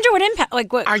sometimes. I wonder what impact,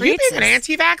 what Are you being an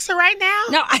anti-vaxxer right now?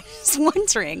 No, I'm just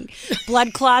wondering.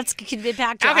 Blood clots could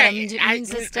impact your immune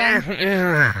system.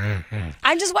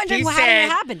 I'm just wondering how did it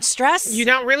happen? Stress? You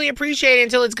don't really appreciate it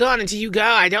until it's gone, until you go.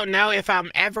 I don't know if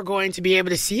I'm ever going to be able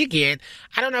to see again.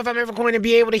 I don't know if I'm ever going to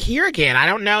be able to hear again. I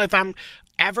don't know if I'm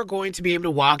ever going to be able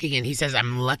to walk again. He says,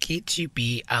 I'm lucky to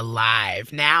be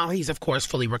alive. Now he's, of course,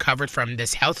 fully recovered from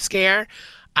this health scare.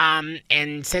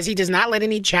 And says he does not let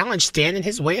any challenge stand in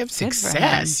his way of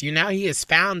success. He has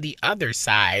found the other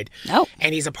side. Oh.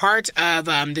 And he's a part of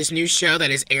this new show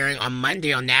that is airing on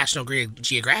Monday on National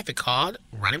Geographic called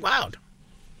Running Wild.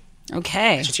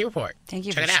 Okay. That's your T Report. Thank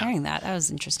you for sharing that. That was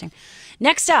interesting.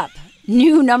 Next up,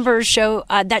 new numbers show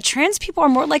that trans people are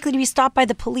more likely to be stopped by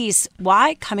the police.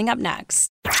 Why? Coming up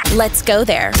next. Let's go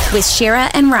there with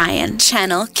Shira and Ryan,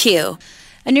 Channel Q.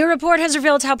 A new report has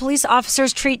revealed how police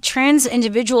officers treat trans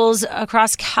individuals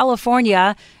across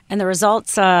California, and the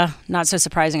results, not so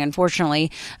surprising,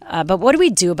 unfortunately. But what do we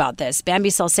do about this?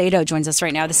 Bambi Salcedo joins us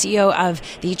right now, the CEO of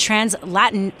the Trans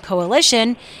Latin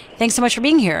Coalition. Thanks so much for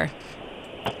being here.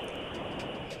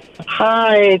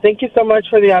 Hi, thank you so much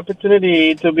for the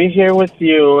opportunity to be here with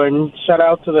you, and shout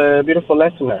out to the beautiful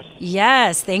listeners.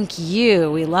 Yes, thank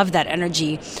you. We love that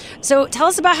energy. So tell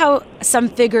us about how some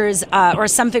figures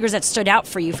that stood out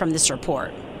for you from this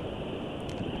report.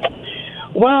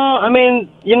 Well,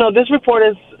 this report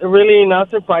is really not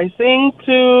surprising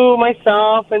to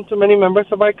myself and to many members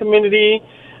of our community.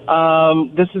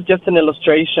 This is just an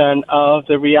illustration of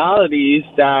the realities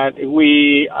that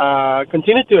we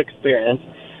continue to experience.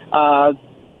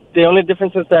 The only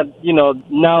difference is that,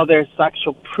 now there's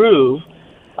actual proof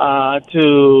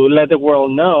to let the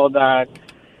world know that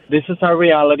this is our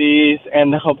realities,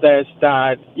 and the hope is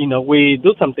that, we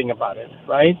do something about it,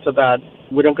 right? So that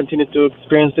we don't continue to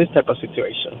experience this type of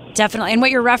situation. Definitely. And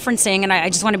what you're referencing, and I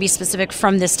just want to be specific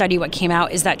from this study, what came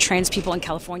out is that trans people in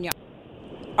California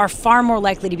are far more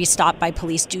likely to be stopped by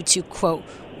police due to, quote,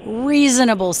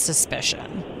 reasonable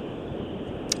suspicion.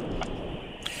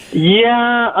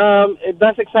 Yeah,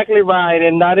 that's exactly right.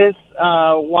 And that is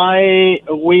why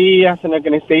we as an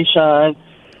organization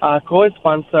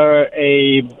co-sponsor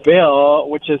a bill,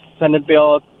 which is Senate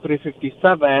Bill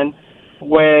 357,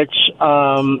 which,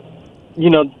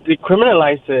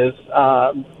 decriminalizes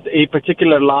a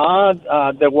particular law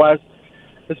that was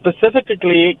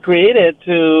specifically created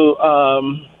to,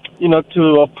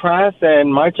 to oppress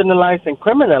and marginalize and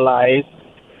criminalize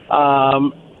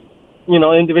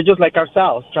individuals like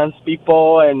ourselves, trans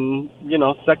people and,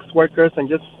 sex workers and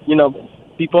just,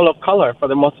 people of color for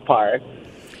the most part.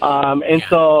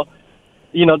 So,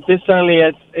 this certainly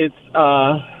it's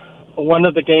one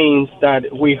of the gains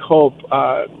that we hope,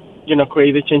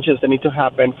 create the changes that need to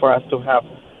happen for us to have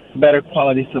better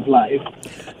qualities of life.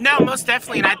 No, most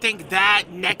definitely. And I think that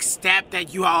next step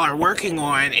that you all are working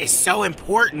on is so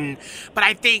important. But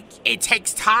I think it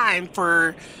takes time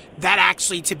for that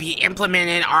actually to be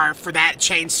implemented or for that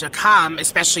change to come,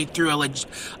 especially through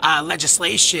a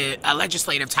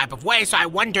legislative type of way. So I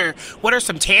wonder, what are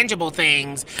some tangible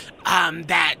things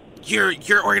that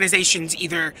your organization's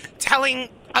either telling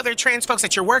other trans folks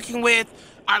that you're working with,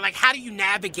 or like, how do you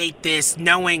navigate this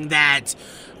knowing that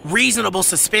reasonable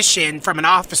suspicion from an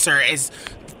officer is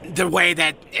the way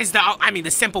that is the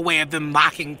simple way of them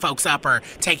locking folks up or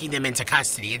taking them into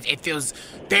custody? It feels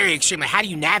very extreme. How do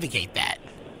you navigate that?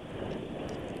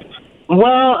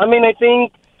 Well, I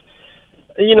think,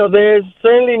 there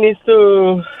certainly needs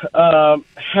to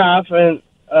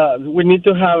we need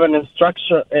to have a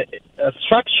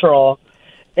structural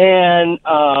and,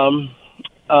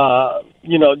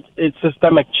 it's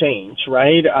systemic change,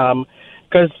 right?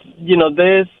 Because,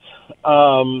 this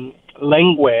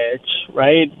language,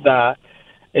 right, that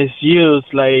is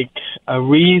used like a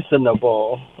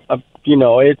reasonable,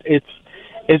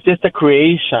 it's just a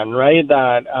creation, right,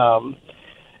 that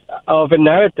of a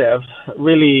narrative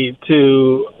really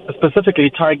to specifically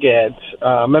target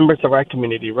members of our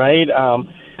community, right?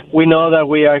 We know that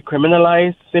we are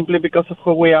criminalized simply because of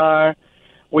who we are.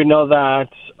 We know that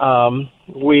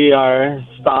we are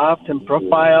stopped and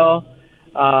profiled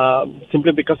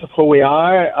simply because of who we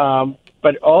are,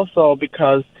 but also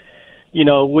because,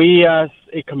 we as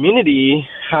a community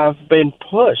have been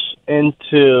pushed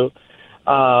into,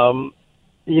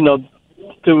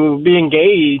 to be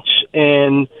engaged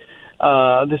in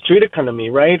the street economy,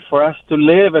 right? For us to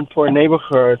live in poor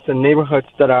neighborhoods and neighborhoods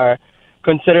that are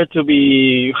considered to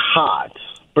be hot,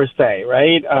 per se,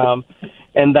 right?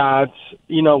 And that,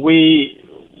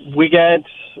 we get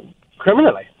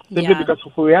criminalized simply because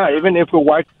of who we are, even if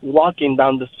we're walking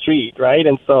down the street, right?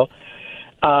 And so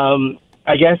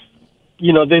I guess,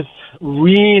 this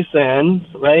reason,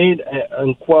 right,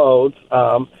 unquote,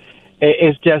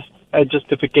 is just a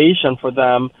justification for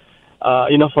them,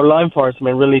 for law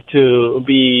enforcement really to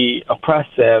be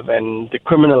oppressive and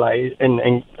decriminalize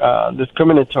and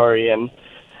discriminatory and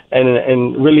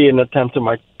really an attempt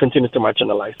to continue to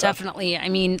marginalize us. Definitely. I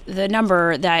mean, the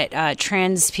number that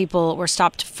trans people were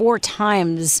stopped 4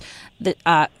 times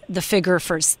the figure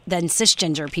for than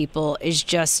cisgender people is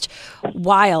just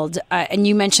wild. And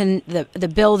you mentioned the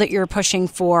bill that you're pushing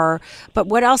for, but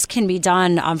what else can be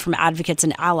done from advocates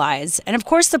and allies? And of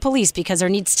course the police, because there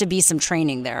needs to be some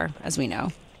training there, as we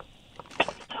know.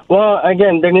 Well,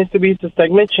 again, there needs to be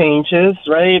systemic changes,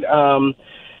 right?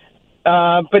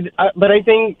 But I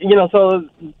think, so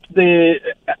the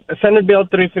Senate Bill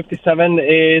 357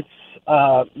 is,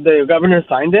 the governor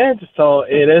signed it, so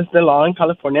it is the law in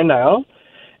California now.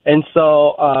 And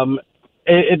so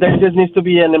there just needs to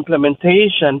be an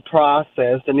implementation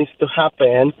process that needs to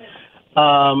happen.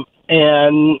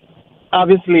 And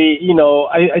obviously,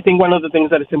 I think one of the things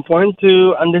that is important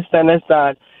to understand is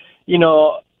that,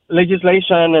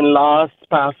 legislation and laws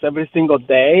pass every single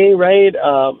day, right?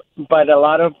 But a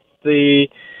lot of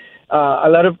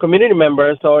community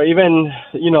members or even,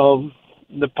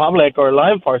 the public or law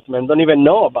enforcement don't even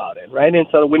know about it, right? And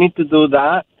so we need to do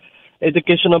that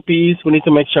educational piece. We need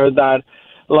to make sure that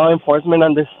law enforcement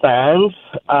understands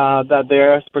that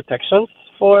there's protections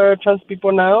for trans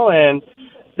people now and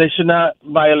they should not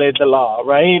violate the law,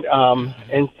 right?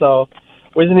 And so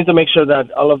we just need to make sure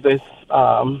that all of this,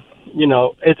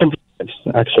 it's in place,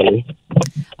 actually.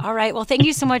 All right. Well, thank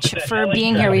you so much for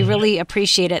being here. We really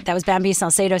appreciate it. That was Bambi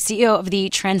Salcedo, CEO of the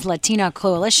Trans Latina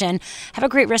Coalition. Have a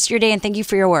great rest of your day, and thank you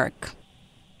for your work.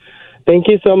 Thank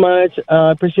you so much.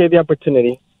 I appreciate the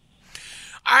opportunity.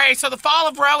 All right, so the fall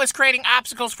of Roe is creating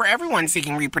obstacles for everyone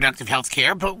seeking reproductive health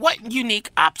care, but what unique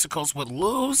obstacles would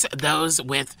those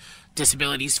with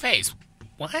disabilities face?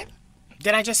 What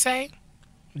did I just say?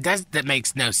 That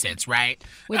makes no sense, right?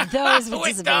 With those with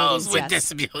disabilities, with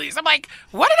disabilities. I'm like,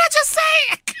 what did I just say?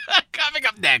 Coming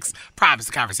up next, promise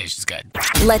the conversation's good.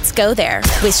 Let's go there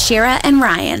with Shira and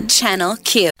Ryan, Channel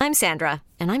Q. I'm Sandra,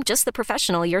 and I'm just the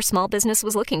professional your small business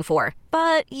was looking for.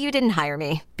 But you didn't hire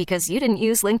me because you didn't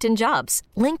use LinkedIn Jobs.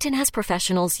 LinkedIn has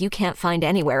professionals you can't find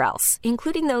anywhere else,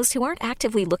 including those who aren't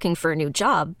actively looking for a new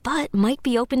job, but might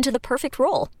be open to the perfect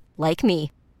role, like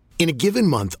me. In a given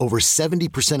month, over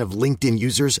 70% of LinkedIn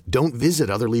users don't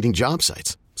visit other leading job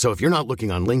sites. So if you're not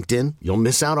looking on LinkedIn, you'll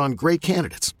miss out on great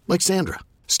candidates like Sandra.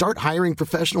 Start hiring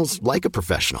professionals like a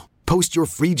professional. Post your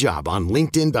free job on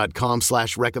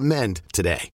linkedin.com/recommend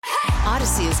today.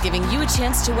 Odyssey is giving you a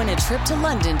chance to win a trip to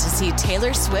London to see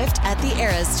Taylor Swift at the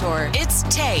Eras Tour. It's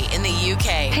Tay in the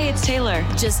UK. Hey, it's Taylor.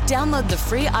 Just download the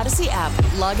free Odyssey app,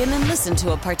 log in and listen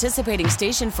to a participating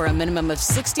station for a minimum of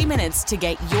 60 minutes to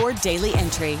get your daily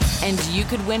entry. And you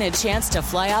could win a chance to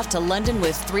fly off to London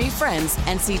with 3 friends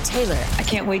and see Taylor. I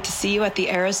can't wait to see you at the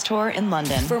Eras Tour in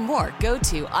London. For more, go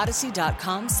to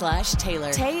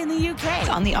odyssey.com/Taylor. Tay in the UK. It's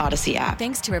on the Odyssey app.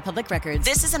 Thanks to Republic Records.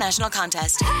 This is a national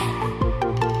contest.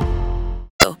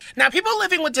 Now, people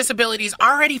living with disabilities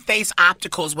already face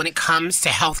obstacles when it comes to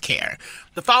healthcare.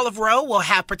 The fall of Roe will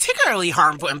have particularly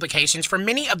harmful implications for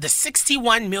many of the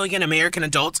 61 million American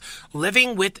adults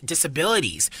living with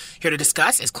disabilities. Here to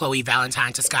discuss is Chloe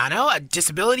Valentine Toscano, a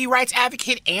disability rights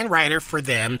advocate and writer for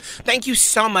them. Thank you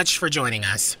so much for joining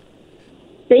us.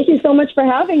 Thank you so much for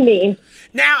having me.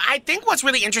 Now, I think what's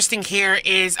really interesting here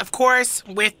is, of course,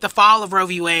 with the fall of Roe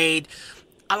v. Wade,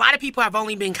 a lot of people have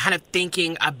only been kind of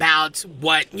thinking about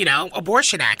what,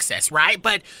 abortion access, right?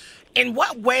 But in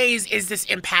what ways is this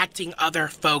impacting other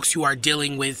folks who are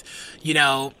dealing with,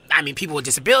 people with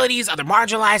disabilities, other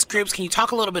marginalized groups? Can you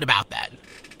talk a little bit about that?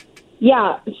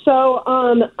 Yeah, so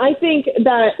I think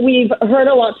that we've heard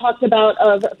a lot talked about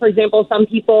of, for example, some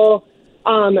people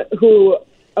who,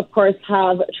 of course,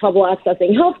 have trouble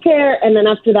accessing healthcare. And then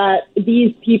after that,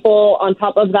 these people on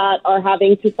top of that are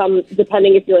having to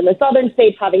depending if you're in the southern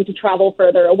states, having to travel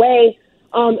further away.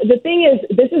 The thing is,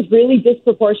 this is really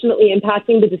disproportionately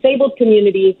impacting the disabled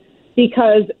community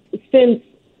because since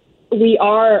we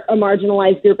are a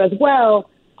marginalized group as well,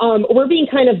 we're being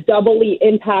kind of doubly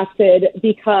impacted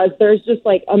because there's just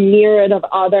like a myriad of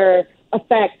other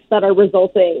effects that are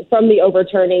resulting from the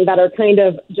overturning that are kind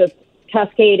of just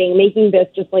cascading, making this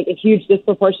just like a huge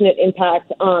disproportionate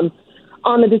impact on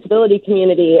the disability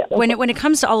community. When it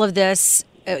comes to all of this,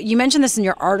 you mentioned this in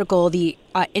your article, the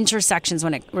intersections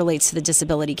when it relates to the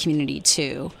disability community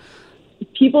too.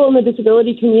 People in the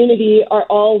disability community are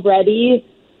already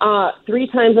 3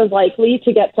 times as likely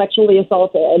to get sexually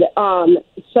assaulted.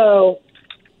 So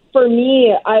for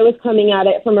me, I was coming at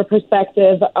it from a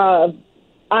perspective of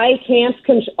I can't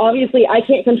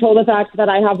control the fact that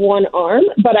I have one arm,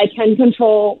 but I can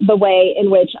control the way in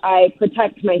which I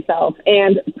protect myself.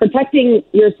 And protecting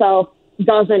yourself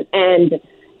doesn't end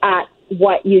at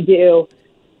what you do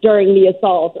during the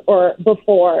assault or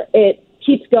before. It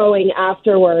keeps going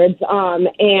afterwards.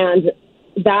 And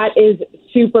that is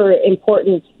super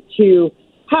important to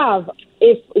have.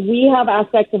 If we have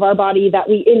aspects of our body that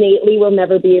we innately will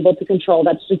never be able to control,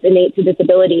 that's just innate to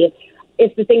disability.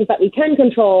 If the things that we can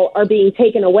control are being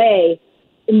taken away,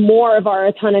 more of our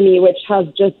autonomy, which has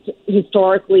just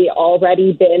historically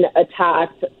already been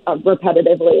attacked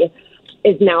repetitively,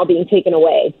 is now being taken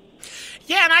away.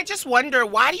 Yeah, and I just wonder,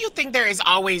 why do you think there is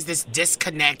always this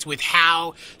disconnect with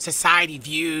how society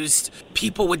views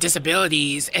people with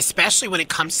disabilities, especially when it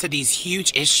comes to these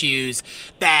huge issues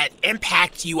that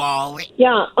impact you all?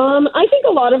 Yeah, I think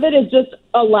a lot of it is just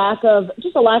a lack of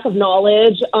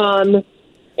knowledge.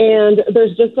 And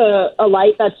there's just a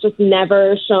light that's just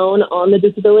never shown on the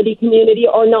disability community,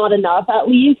 or not enough at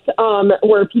least,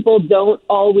 where people don't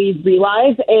always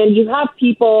realize. And you have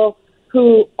people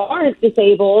who aren't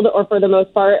disabled, or for the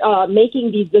most part,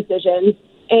 making these decisions,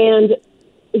 and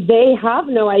they have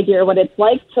no idea what it's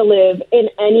like to live in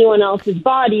anyone else's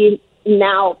body.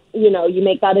 Now, you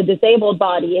make that a disabled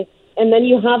body, and then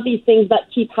you have these things that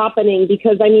keep happening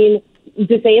because,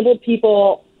 disabled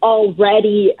people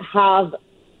already have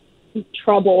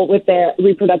trouble with their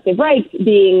reproductive rights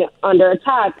being under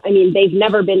attack. They've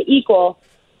never been equal.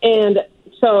 And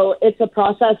so it's a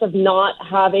process of not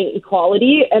having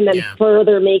equality and then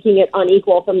further making it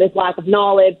unequal from this lack of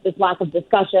knowledge, this lack of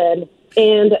discussion.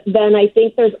 And then I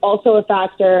think there's also a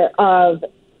factor of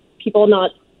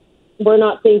we're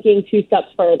not thinking 2 steps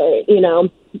further,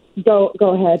 Go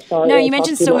ahead. Sorry. No, you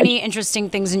mentioned so many interesting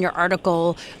things in your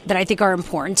article that I think are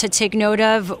important to take note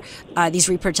of. These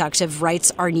reproductive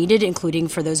rights are needed, including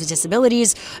for those with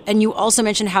disabilities. And you also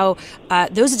mentioned how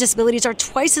those with disabilities are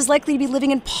twice as likely to be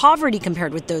living in poverty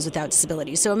compared with those without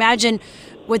disabilities. So imagine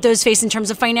what those face in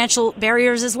terms of financial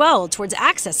barriers as well towards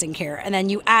accessing care. And then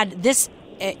you add this,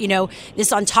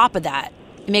 this on top of that.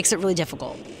 It makes it really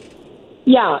difficult.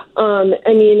 Yeah,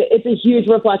 it's a huge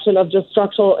reflection of just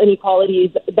structural inequalities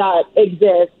that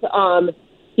exist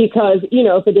because,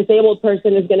 if a disabled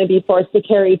person is going to be forced to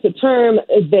carry to term,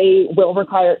 they will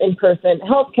require in-person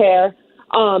health care,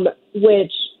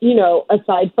 which,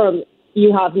 aside from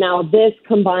you have now this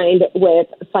combined with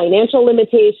financial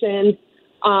limitations,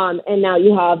 and now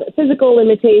you have physical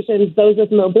limitations. Those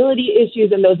with mobility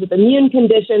issues and those with immune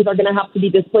conditions are going to have to be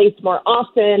displaced more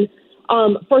often.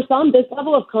 For some, this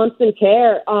level of constant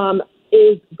care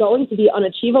is going to be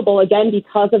unachievable, again,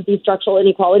 because of these structural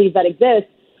inequalities that exist,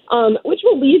 which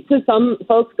will lead to some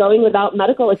folks going without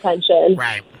medical attention.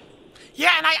 Right.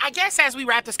 Yeah, and I guess as we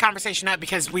wrap this conversation up,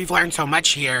 because we've learned so much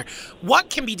here, what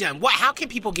can be done? How can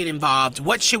people get involved?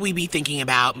 What should we be thinking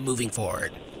about moving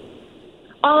forward?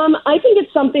 I think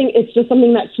it's just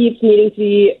something that keeps needing to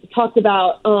be talked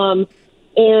about.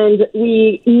 And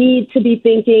we need to be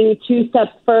thinking 2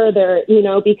 steps further,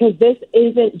 because this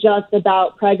isn't just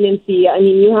about pregnancy.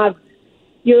 You have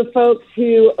folks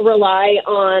who rely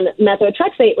on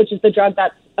methotrexate, which is the drug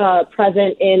that's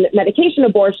present in medication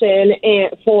abortion,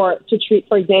 and to treat,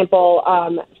 for example,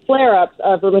 flare-ups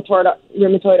of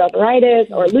rheumatoid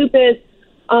arthritis or lupus.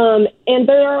 And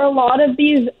there are a lot of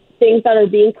these things that are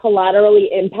being collaterally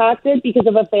impacted because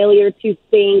of a failure to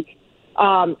think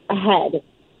ahead.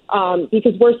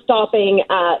 Because we're stopping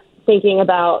at thinking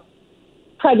about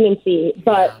pregnancy,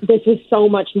 but this is so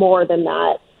much more than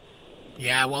that.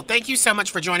 Yeah, well, thank you so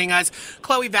much for joining us.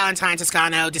 Chloe Valentine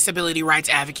Toscano, disability rights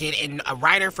advocate and a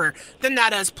writer for The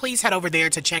Nuttas. Please head over there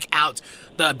to check out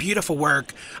the beautiful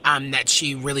work that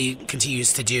she really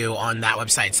continues to do on that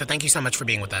website. So thank you so much for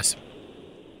being with us.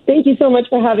 Thank you so much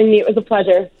for having me. It was a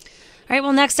pleasure. All right,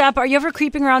 well, next up, are you ever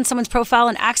creeping around someone's profile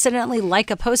and accidentally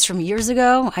like a post from years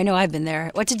ago? I know I've been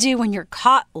there. What to do when you're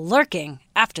caught lurking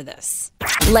after this.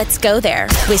 Let's go there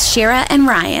with Shira and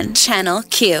Ryan, Channel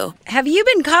Q. Have you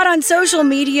been caught on social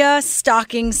media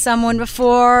stalking someone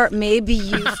before? Maybe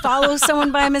you follow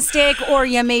someone by mistake, or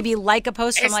you maybe like a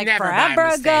post from like forever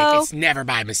ago. It's never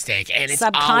by mistake, and it's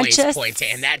Subconscious? always pointed.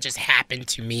 And that just happened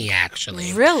to me,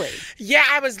 actually. Really? Yeah,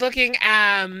 I was looking.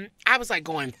 I was like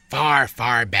going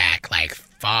far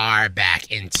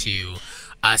back, into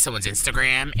someone's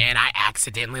Instagram, and I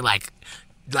accidentally like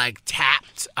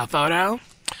tapped a photo.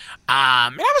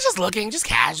 And I was just looking, just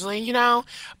casually,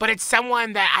 but it's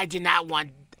someone that I did not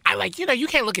want. I like, you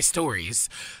can't look at stories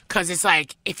because it's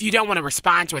like, if you don't want to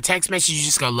respond to a text message, you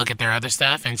just go look at their other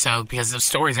stuff. And so because of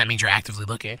stories, that means you're actively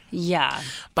looking. Yeah.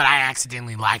 But I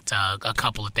accidentally liked a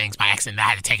couple of things by accident. I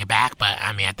had to take it back. But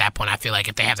I mean, at that point, I feel like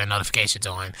if they have their notifications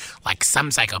on, like some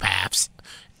psychopaths,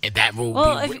 that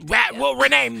will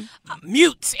rename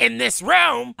mutes in this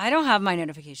room. I don't have my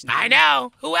notifications. I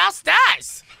know. Who else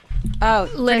does? Oh,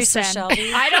 listen,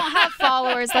 Shelby. I don't have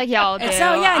followers like y'all do.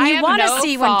 So yeah, and you want to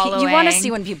see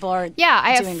when people are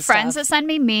I doing have friends stuff. that send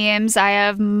me memes. I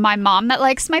have my mom that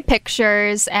likes my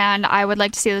pictures, and I would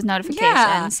like to see those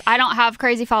notifications. I don't have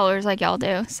crazy followers like y'all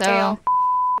do. So.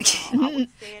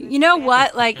 You know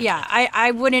what? Like, yeah,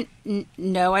 I wouldn't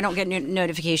know. I don't get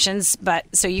notifications, but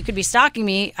so you could be stalking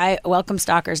me. I welcome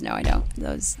stalkers. No, I don't.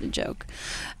 That was a joke.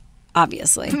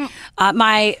 Obviously.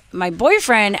 My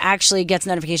boyfriend actually gets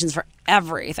notifications for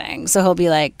everything. So he'll be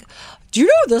like, do you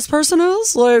know who this person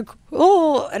is? Like,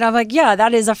 oh, and I'm like, yeah,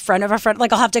 that is a friend of a friend.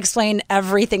 Like, I'll have to explain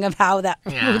everything of how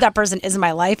who that person is in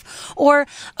my life. Or,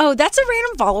 oh, that's a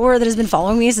random follower that has been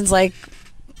following me since like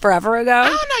forever ago. I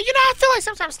don't know. I feel like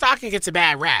sometimes stalking gets a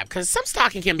bad rap because some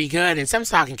stalking can be good and some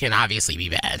stalking can obviously be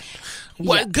bad.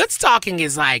 What good stalking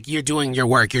is like, you're doing your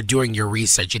work, you're doing your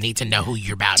research, you need to know who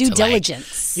you're about to due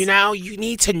diligence. You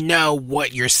need to know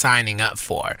what you're signing up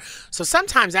for. So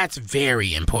sometimes that's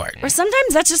very important. Or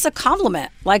sometimes that's just a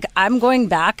compliment. Like, I'm going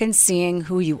back and seeing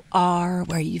who you are,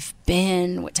 where you've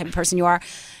been, what type of person you are.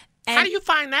 And how do you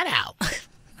find that out?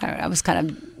 I don't know, I was kind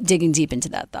of digging deep into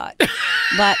that thought.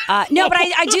 But no, but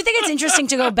I do think it's interesting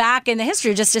to go back in the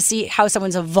history just to see how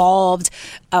someone's evolved,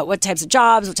 what types of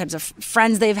jobs, what types of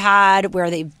friends they've had,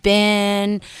 where they've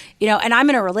been, and I'm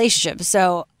in a relationship,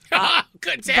 so.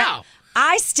 Good tell.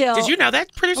 I still. Did you know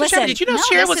that, producer Shelby? Did you know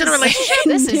Shira was in a relationship?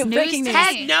 This is breaking news.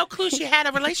 Had no clue she had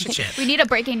a relationship. We need a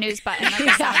breaking news button. We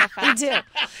do.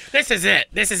 This is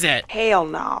it. Hell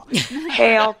no.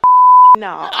 Hell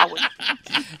no.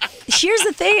 Here's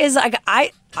the thing: is like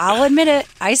I'll admit it.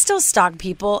 I still stalk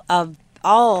people of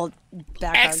all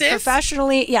backgrounds. Exes?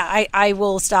 Professionally, yeah, I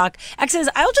will stalk exes.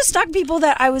 I'll just stalk people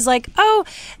that I was like, oh,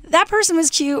 that person was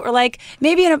cute, or like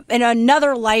maybe in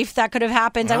another life that could have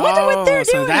happened. I wonder what they're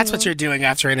doing. So that's what you're doing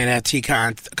after an NFT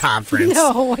conference.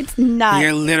 No, it's not.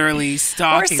 You're literally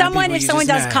stalking. Or if someone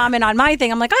does comment on my thing,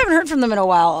 I'm like, I haven't heard from them in a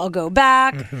while. I'll go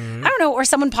back. Mm-hmm. I don't know. Or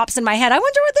someone pops in my head. I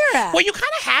wonder where they're at. Well, you kind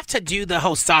of have to do the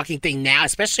whole stalking thing now,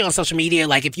 especially on social media.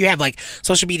 Like if you have like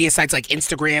social media sites like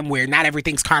Instagram, where not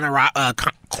everything's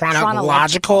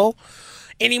chronological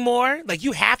anymore. Like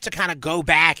you have to kind of go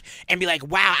back and be like,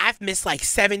 wow, I've missed like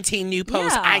 17 new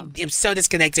posts. Yeah. I am so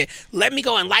disconnected. Let me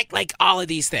go and like all of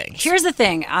these things. Here's the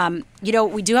thing.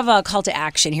 We do have a call to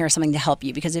action here, something to help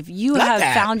you, because if you have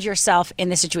found yourself in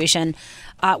this situation,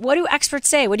 what do experts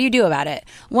say? What do you do about it?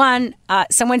 One,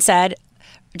 someone said,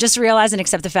 just realize and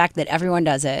accept the fact that everyone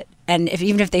does it. And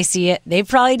even if they see it, they've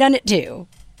probably done it too.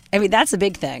 I mean, that's a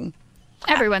big thing.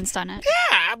 Everyone's done it.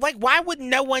 Yeah, like why would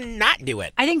no one not do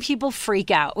it? I think people freak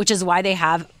out, which is why they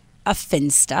have a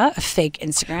Finsta, a fake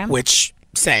Instagram. Which,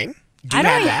 same. I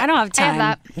don't have time. I have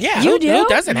that. Yeah, you do? Who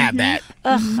doesn't have that?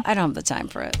 Ugh, I don't have the time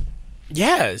for it.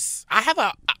 Yes. I have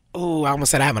I almost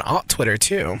said I have an alt Twitter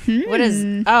too. What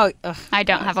is, I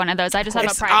don't have one of those. I just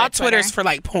have a private alt Twitter. Twitter's for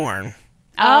like porn.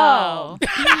 Oh.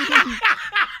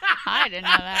 I didn't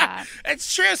know that.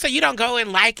 It's true. So you don't go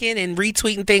and liking and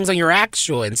retweeting things on your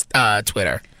actual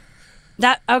Twitter.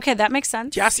 That makes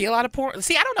sense. Do y'all see a lot of porn?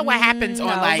 See, I don't know what happens on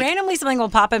like randomly something will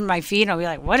pop in my feed and I'll be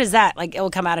like, what is that? Like it will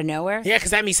come out of nowhere. Yeah,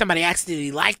 because that means somebody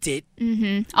accidentally liked it.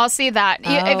 Mm-hmm. I'll see that.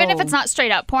 Even if it's not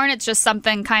straight up porn, it's just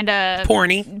something kind of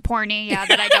porny, yeah,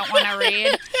 that I don't want to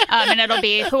read. And it'll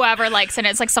be whoever likes it.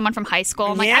 It's like someone from high school.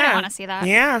 I'm like, I don't want to see that.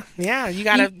 Yeah. You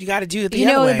gotta do it the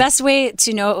other way. The best way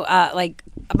to know,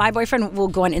 my boyfriend will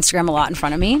go on Instagram a lot in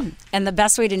front of me, and the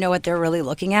best way to know what they're really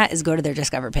looking at is go to their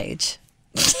Discover page.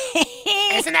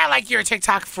 Isn't that like your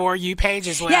TikTok For You page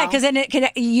as well? Yeah, because then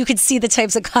you could see the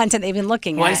types of content they've been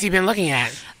looking at. What has he been looking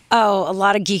at? Oh, a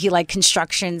lot of geeky like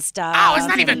construction stuff. Oh, it's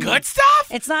not even good stuff?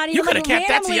 It's not even. You could have kept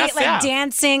that to yourself. Like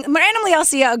dancing. Randomly, I'll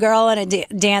see a girl and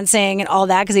dancing and all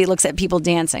that because he looks at people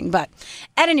dancing. But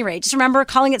at any rate, just remember,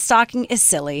 calling it stalking is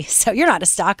silly. So you're not a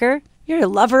stalker. You're a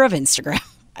lover of Instagram,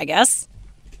 I guess.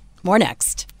 More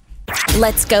next.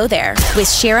 Let's go there with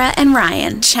Shira and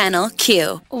Ryan, Channel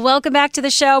Q. Welcome back to the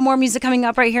show. More music coming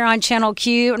up right here on Channel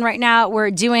Q. And right now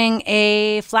we're doing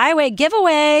a flyaway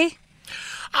giveaway.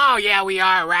 Oh, yeah, we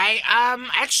are, right?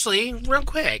 Actually, real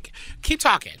quick, keep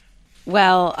talking.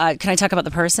 Well, can I talk about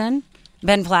the person?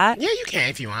 Ben Platt? Yeah, you can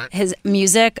if you want. His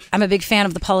music. I'm a big fan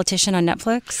of The Politician on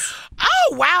Netflix.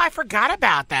 Oh, wow, I forgot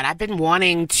about that. I've been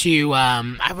wanting to,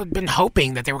 I've been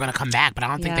hoping that they were going to come back, but I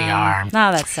don't think they are. No,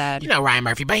 that's sad. You know Ryan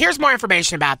Murphy. But here's more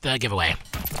information about the giveaway.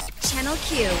 Channel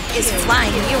Q is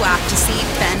flying you off to see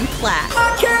Ben Platt.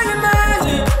 I can't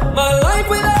imagine my life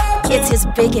without you. It's his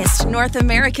biggest North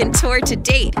American tour to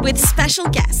date with special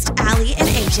guests Ali and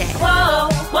AJ. Whoa,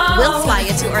 whoa. We'll fly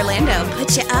you to Orlando,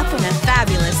 put you up in a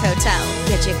fabulous hotel,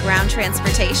 get you ground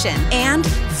transportation, and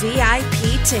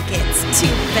VIP tickets to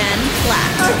Ben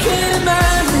Platt. I can't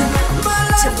imagine my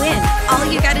life. To win, all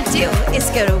you gotta do is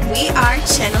go to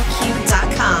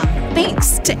wearechannelq.com.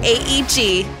 Thanks to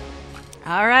AEG.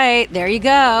 All right, there you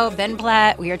go. Ben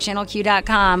Platt,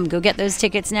 wearechannelq.com. Go get those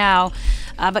tickets now.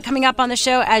 But coming up on the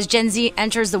show, as Gen Z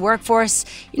enters the workforce,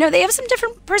 they have some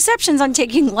different perceptions on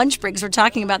taking lunch breaks. We're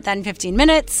talking about that in 15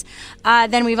 minutes.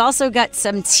 Then we've also got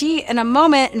some tea in a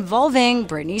moment involving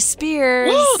Britney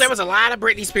Spears. Woo, there was a lot of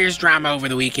Britney Spears drama over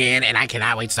the weekend, and I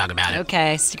cannot wait to talk about it.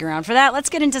 Okay, stick around for that. Let's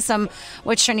get into some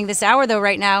what's trending this hour, though,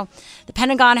 right now. The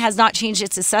Pentagon has not changed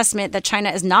its assessment that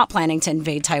China is not planning to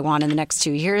invade Taiwan in the next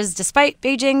 2 years, despite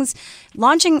Beijing's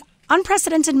launching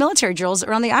unprecedented military drills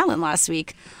around the island last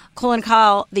week. Colin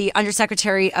Kahl, the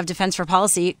Undersecretary of Defense for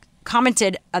Policy,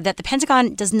 commented that the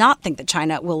Pentagon does not think that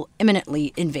China will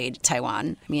imminently invade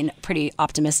Taiwan. I mean, pretty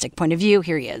optimistic point of view.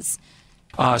 Here he is.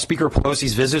 Speaker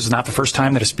Pelosi's visit is not the first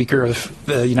time that a Speaker of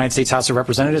the United States House of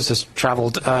Representatives has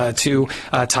traveled to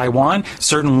Taiwan.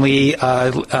 Certainly,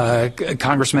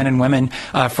 congressmen and women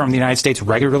from the United States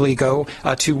regularly go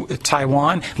to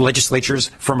Taiwan. Legislatures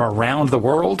from around the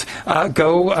world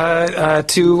go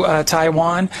to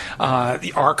Taiwan.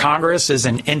 Our Congress is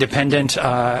an independent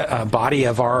body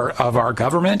of our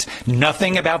government.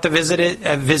 Nothing about the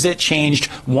visit changed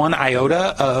one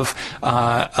iota of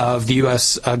the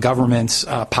U.S. government's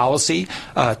policy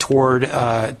toward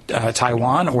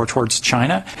Taiwan or towards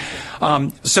China.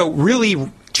 So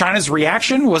really, China's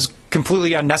reaction was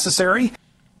completely unnecessary.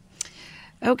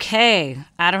 Okay.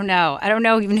 I don't know. I don't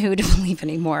know even who to believe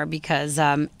anymore because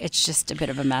it's just a bit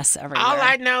of a mess everywhere. All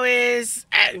I know is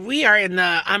we are in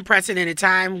the unprecedented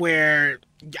time where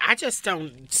I just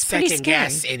don't second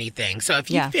guess anything. So if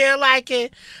you feel like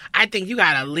it, I think you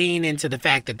got to lean into the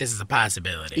fact that this is a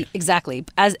possibility. Exactly.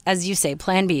 As you say,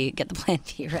 plan B. Get the plan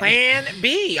B right. Plan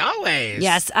B, always.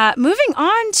 Yes. Moving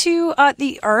on to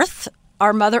the Earth.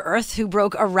 Our Mother Earth, who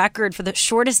broke a record for the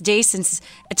shortest day since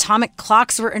atomic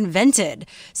clocks were invented.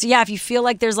 So yeah, if you feel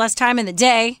like there's less time in the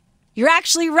day, you're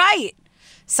actually right.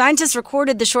 Scientists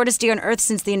recorded the shortest day on Earth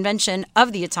since the invention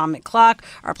of the atomic clock.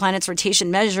 Our planet's rotation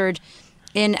measured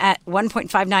in at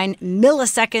 1.59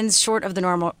 milliseconds, short of the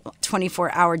normal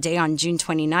 24-hour day on June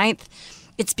 29th.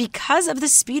 It's because of the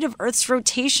speed of Earth's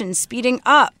rotation speeding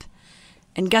up.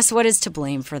 And guess what is to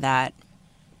blame for that?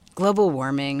 Global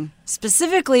warming.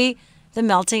 Specifically, the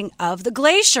melting of the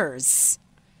glaciers.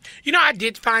 You know, I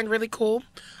did find really cool.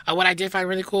 What I did find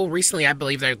really cool recently, I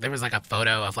believe there was like a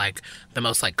photo of like the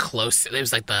most like close. It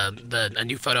was like a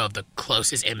new photo of the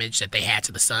closest image that they had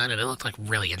to the sun, and it looked like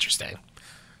really interesting.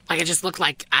 Like it just looked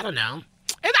like, I don't know.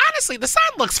 And honestly, the sun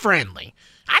looks friendly.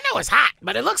 I know it's hot,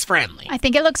 but it looks friendly. I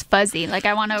think it looks fuzzy. Like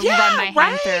I want to run my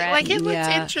hand through it. Like it looks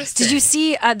interesting. Did you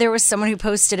see? There was someone who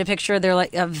posted a picture.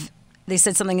 They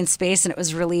said something in space, and it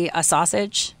was really a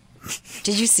sausage.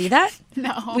 Did you see that?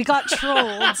 No. We got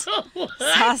trolled.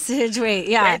 Sausage. Wait,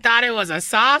 yeah. I thought it was a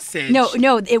sausage.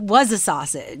 No, it was a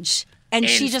sausage. And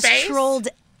she just trolled.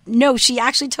 No, she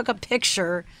actually took a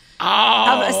picture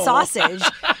of a sausage.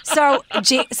 So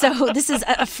this is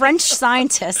a French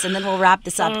scientist, and then we'll wrap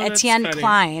this up. Etienne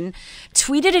Klein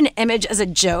tweeted an image as a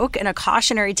joke and a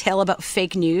cautionary tale about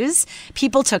fake news.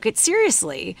 People took it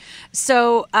seriously.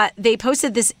 So they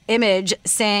posted this image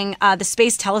saying the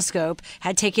Space Telescope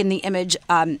had taken the image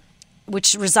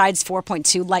which resides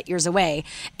 4.2 light years away.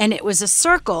 And it was a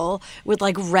circle with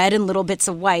like red and little bits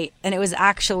of white. And it was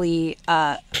actually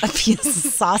a piece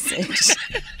of sausage.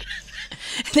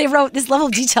 They wrote this level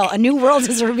of detail. A new world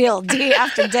is revealed day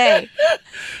after day.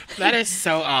 That is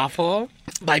so awful.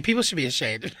 Like, people should be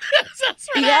ashamed.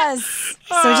 Yes.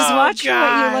 So just watch what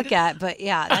God. you look at. But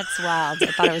yeah, that's wild. I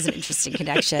thought it was an interesting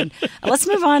connection. Let's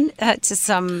move on to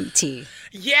some tea.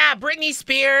 Yeah, Britney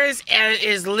Spears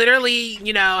is literally,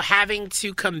 having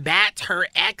to combat her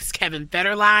ex, Kevin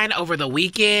Federline, over the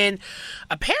weekend.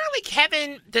 Apparently,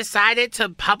 Kevin decided to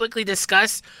publicly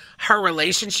discuss her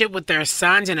relationship with their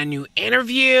sons in a new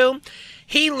interview.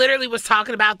 He literally was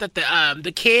talking about that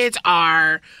the kids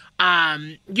are,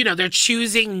 they're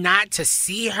choosing not to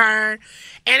see her.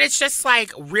 And it's just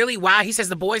like really wild. He says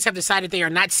the boys have decided they are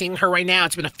not seeing her right now.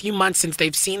 It's been a few months since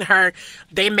they've seen her.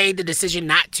 They made the decision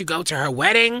not to go to her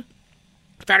wedding.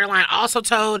 Federline also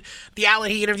told the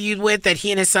outlet he interviewed with that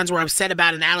he and his sons were upset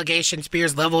about an allegation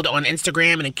Spears leveled on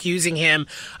Instagram and accusing him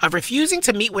of refusing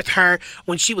to meet with her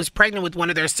when she was pregnant with one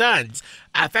of their sons.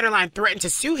 Federline threatened to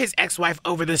sue his ex-wife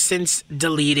over the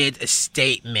since-deleted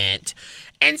statement.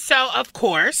 And so, of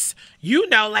course,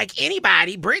 like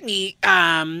anybody, Britney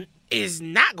is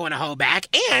not going to hold back.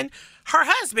 And her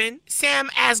husband, Sam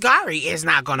Asghari, is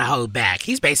not going to hold back.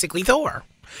 He's basically Thor.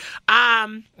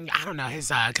 I don't know his,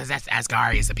 because that's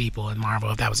Asghari is the people in Marvel.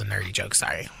 If that was a nerdy joke,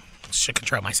 sorry. Should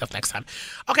control myself next time.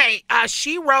 Okay,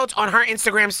 she wrote on her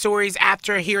Instagram stories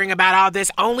after hearing about all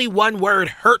this, only one word,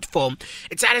 hurtful.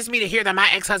 It saddens me to hear that my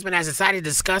ex-husband has decided to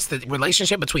discuss the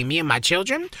relationship between me and my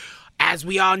children. As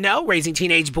we all know, raising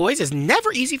teenage boys is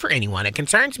never easy for anyone. It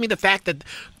concerns me the fact that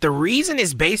the reason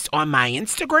is based on my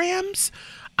Instagrams.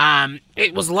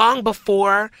 It was long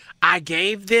before I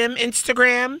gave them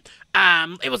Instagram.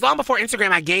 It was long before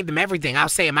Instagram I gave them everything. I'll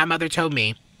say it. My mother told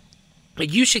me,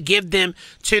 you should give them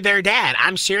to their dad.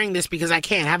 I'm sharing this because I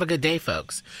can. Have a good day,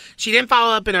 folks. She then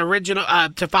followed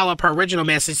up her original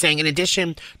message saying, in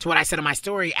addition to what I said in my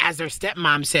story, as their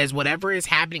stepmom says, whatever is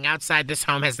happening outside this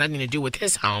home has nothing to do with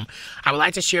his home. I would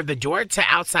like to share the door to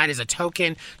outside as a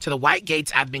token to the white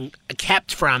gates I've been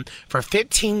kept from for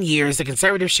 15 years. The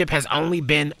conservatorship has only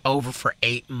been over for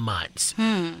 8 months.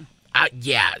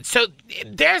 Yeah, so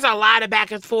there's a lot of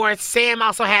back and forth. Sam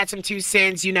also had some 2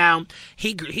 cents, He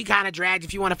kind of dragged.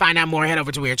 If you want to find out more, head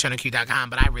over to WeirdChannelQ.com.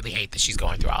 But I really hate that she's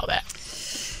going through all that.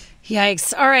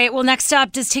 Yikes. All right, well, next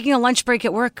up, does taking a lunch break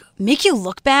at work make you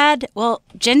look bad? Well,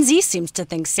 Gen Z seems to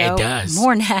think so. It does.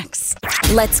 More next.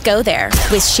 Let's go there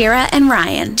with Shira and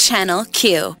Ryan, Channel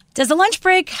Q. Does a lunch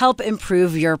break help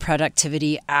improve your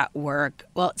productivity at work?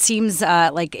 Well, it seems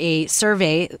like a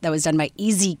survey that was done by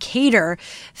Easy Cater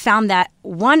found that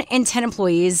 1 in 10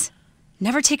 employees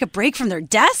never take a break from their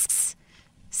desks.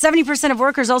 70% of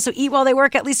workers also eat while they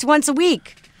work at least once a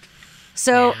week.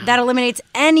 So that eliminates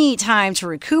any time to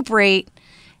recuperate.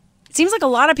 It seems like a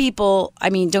lot of people,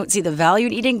 don't see the value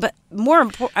in eating, but more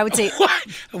important, I would say...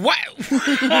 What?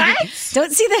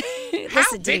 Don't see the... How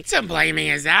victim blaming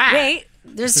is that? Wait,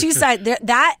 there's 2 sides.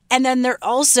 That, and then they're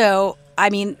also...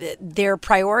 they're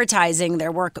prioritizing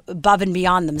their work above and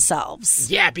beyond themselves.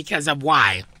 Yeah, because of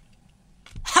why?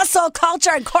 Hustle culture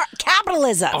and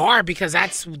capitalism. Or because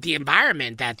that's the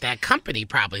environment that company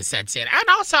probably sets in. And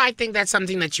also, I think that's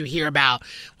something that you hear about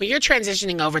when you're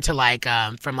transitioning over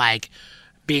to from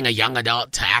being a young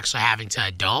adult to actually having to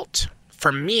adult.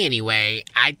 For me, anyway,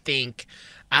 I think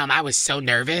I was so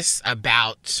nervous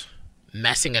about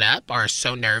messing it up or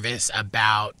so nervous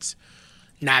about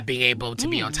not being able to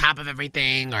be on top of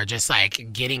everything or just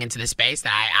getting into the space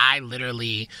that I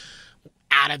literally...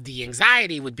 out of the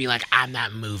anxiety would be like, I'm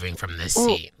not moving from this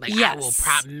seat. I will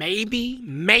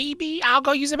maybe I'll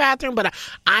go use the bathroom, but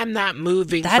I'm not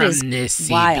moving from this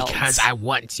seat because I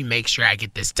want to make sure I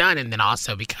get this done. And then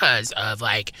also because of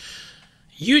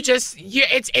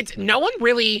it's no one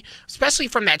really, especially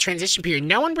from that transition period,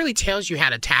 no one really tells you how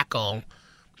to tackle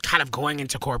kind of going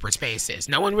into corporate spaces.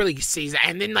 No one really sees that.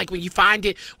 And then when you find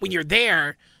it, when you're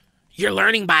there, you're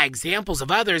learning by examples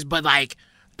of others, but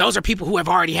those are people who have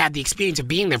already had the experience of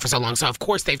being there for so long. So, of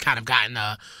course, they've kind of gotten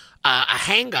a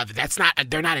hang of it.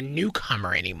 They're not a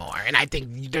newcomer anymore. And I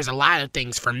think there's a lot of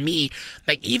things for me,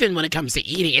 even when it comes to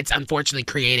eating, it's unfortunately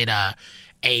created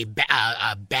a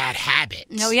bad habit.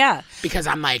 Oh, yeah. Because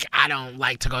I'm I don't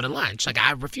like to go to lunch.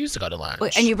 I refuse to go to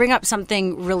lunch. And you bring up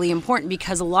something really important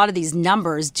because a lot of these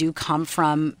numbers do come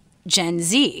from Gen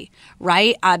Z,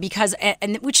 right?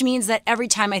 Which means that every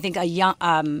time I think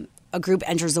a group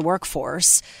enters the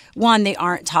workforce, one, they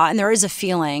aren't taught, and there is a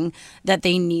feeling that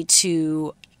they need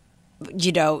to,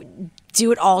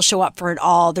 do it all, show up for it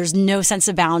all. There's no sense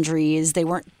of boundaries. They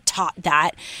weren't taught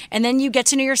that. And then you get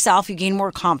to know yourself, you gain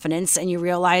more confidence, and you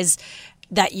realize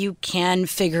that you can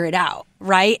figure it out,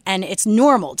 right? And it's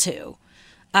normal to.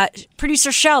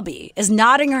 Producer Shelby is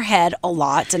nodding her head a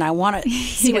lot, and I want to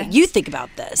see what you think about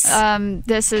this.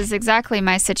 This is exactly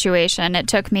my situation. It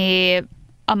took me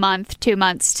a month, 2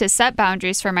 months to set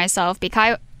boundaries for myself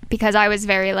because I was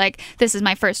very like, this is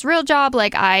my first real job.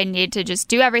 Like, I need to just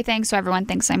do everything so everyone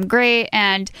thinks I'm great.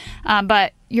 And,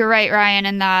 but you're right, Ryan,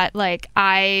 in that, like,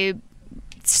 I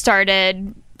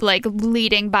started like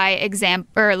leading by example,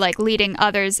 or like leading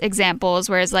others examples,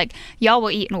 whereas like y'all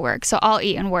will eat and work, so I'll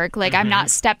eat and work. Like I'm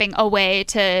not stepping away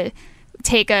to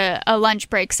take a lunch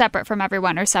break separate from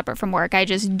everyone or separate from work. I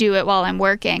just do it while I'm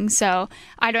working. So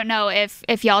I don't know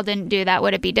if y'all didn't do that,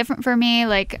 would it be different for me?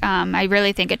 Like I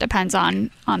really think it depends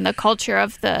on the culture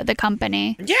of the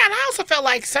company. Yeah, and I also felt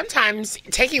like sometimes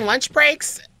taking lunch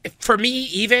breaks, for me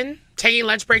even, taking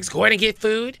lunch breaks, going to get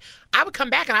food, I would come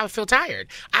back and I would feel tired.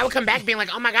 I would come back being like,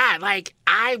 oh my God, like,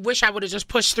 I wish I would have just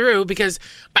pushed through because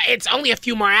it's only a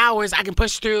few more hours. I can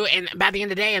push through and by the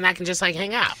end of the day and I can just like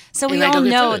hang out. So we all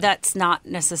know that's not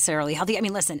necessarily healthy. I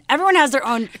mean, listen, everyone has their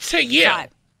own vibe.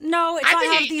 No, it's not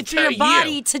healthy for your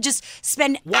body to just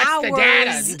spend hours. What's the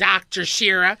data, Dr.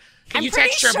 Shira? Can you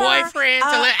text your boyfriend to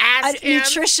ask him? A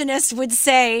nutritionist would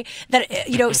say that,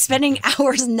 spending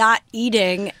hours not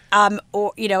eating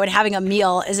or, and having a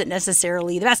meal isn't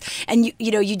necessarily the best. And,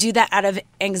 you do that out of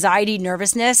anxiety,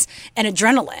 nervousness, and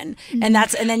adrenaline. And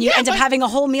then you end up having a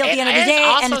whole meal at the end of the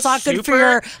day, and it's not good for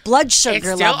your blood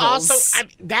sugar levels.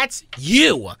 That's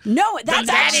you. No, that's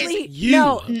actually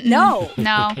you. No.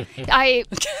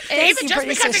 Even just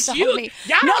because it's you,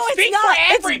 y'all don't speak for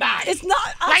everybody. It's not.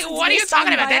 Like, what are you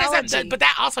talking about? But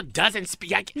that also doesn't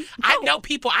speak. I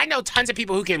know tons of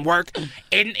people who can work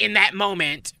in that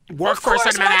moment, work for a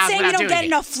certain amount of hours without doing it. You don't get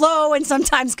enough flow and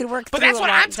sometimes could work. But that's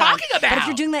what I'm talking about. But if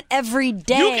you're doing that every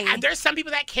day, there's some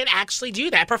people that can actually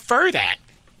do that, prefer that.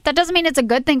 That doesn't mean it's a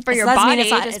good thing for your body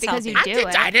just because you do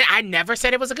it. I never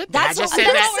said it was a good thing. That's I just what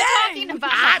said we're talking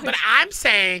about. But I'm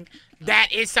saying that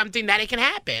is something that it can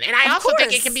happen, and I also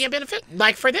think it can be a benefit,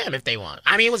 like for them if they want.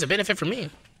 I mean, it was a benefit for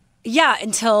me. Yeah,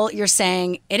 until you're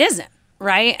saying it isn't.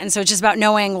 Right? And so it's just about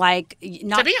knowing, like,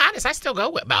 to be honest, I still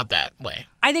go about that way.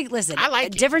 I think, listen, I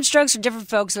like different strokes for different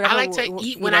folks. Whatever, I like to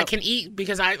eat when I can eat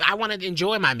because I want to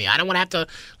enjoy my meal. I don't want to have to,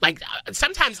 like,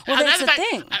 sometimes, that's the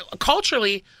thing.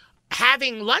 Culturally,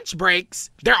 having lunch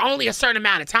breaks, they're only a certain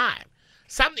amount of time.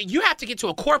 You have to get to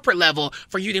a corporate level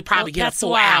for you to probably get a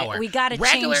full hour. We got to change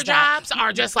that. Regular jobs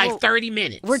are just like 30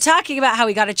 minutes. We're talking about how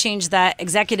we got to change that.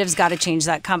 Executives got to change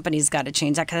that. Companies got to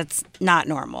change that because it's not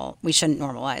normal. We shouldn't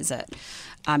normalize it.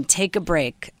 Take a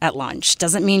break at lunch.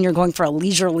 Doesn't mean you're going for a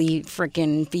leisurely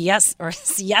freaking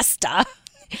siesta.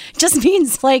 Just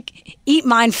means like eat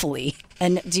mindfully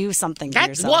and do something for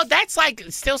yourself. Well, that's like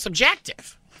still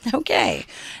subjective. Okay.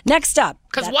 Next up.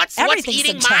 Because what's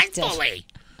eating mindfully?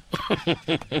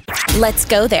 Let's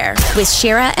go there with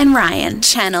Shira and Ryan,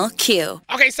 Channel Q.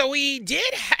 Okay, so we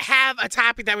did have a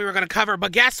topic that we were going to cover,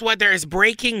 but guess what? There is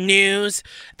breaking news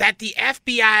that the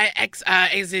FBI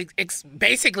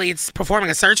it's performing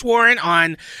a search warrant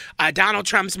on Donald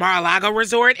Trump's Mar-a-Lago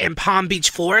resort in Palm Beach,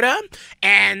 Florida,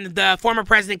 and the former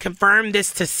president confirmed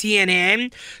this to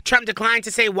CNN. Trump declined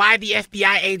to say why the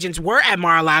FBI agents were at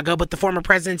Mar-a-Lago, but the former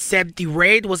president said the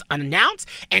raid was unannounced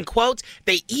and, quote,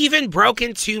 they even broke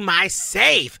into my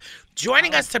safe.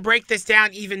 Joining us to break this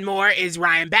down even more is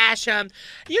Ryan Basham,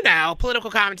 political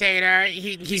commentator.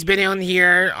 He's been on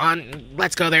here on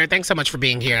Let's Go There. Thanks so much for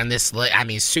being here on this,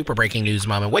 super breaking news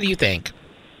moment. What do you think?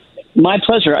 My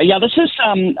pleasure. Yeah, this is,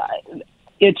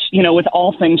 it's, with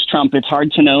all things Trump, it's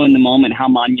hard to know in the moment how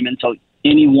monumental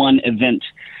any one event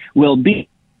will be.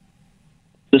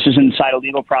 This is inside a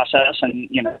legal process and,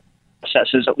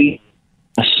 processes at least.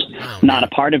 Not a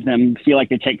part of them feel like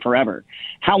they take forever.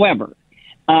 However,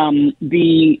 to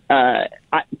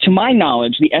my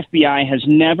knowledge, the FBI has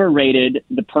never raided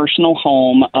the personal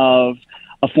home of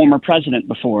a former president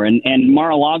before, and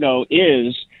Mar-a-Lago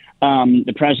is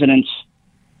the president's.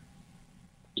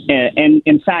 And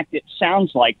in fact, it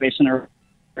sounds like, based on our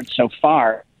record so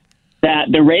far,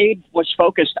 that the raid was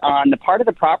focused on the part of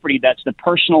the property that's the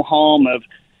personal home of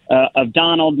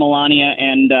Donald, Melania,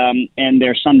 and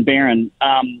their son Barron.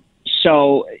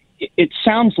 So it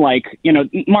sounds like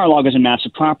Mar-a-Lago is a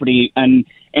massive property, and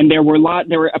there were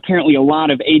apparently a lot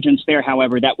of agents there.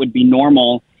 However, that would be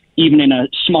normal even in a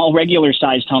small regular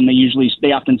sized home.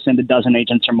 They often send a dozen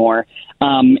agents or more,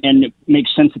 and it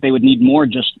makes sense that they would need more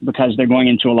just because they're going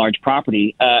into a large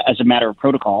property as a matter of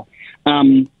protocol.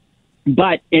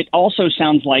 But it also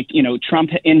sounds like,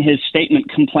 Trump in his statement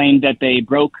complained that they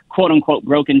quote unquote,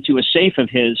 broke into a safe of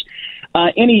his.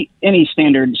 Any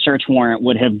standard search warrant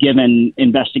would have given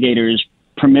investigators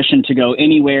permission to go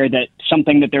anywhere that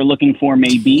something that they're looking for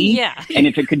may be. Yeah. And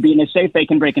if it could be in a safe, they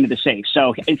can break into the safe.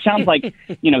 So it sounds like,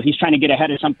 he's trying to get ahead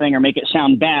of something or make it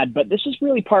sound bad, but this is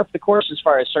really par for the course as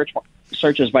far as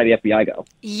searches by the FBI go.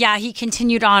 Yeah, he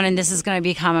continued on, and this is going to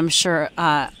become, I'm sure,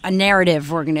 a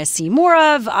narrative we're going to see more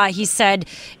of. He said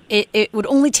it would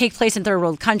only take place in third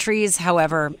world countries.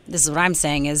 However, this is what I'm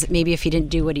saying is maybe if he didn't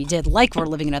do what he did, like we're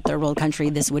living in a third world country,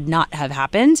 this would not have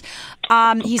happened.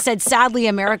 He said, sadly,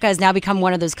 America has now become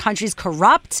one of those countries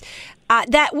corrupt.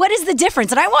 What is the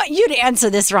difference? And I want you to answer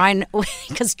this, Ryan,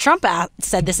 because Trump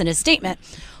said this in his statement.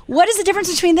 What is the difference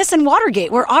between this and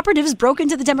Watergate, where operatives broke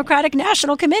into the Democratic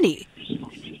National Committee?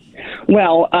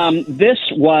 Well, this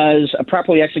was a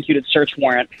properly executed search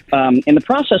warrant. And the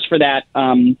process for that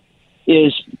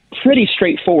is pretty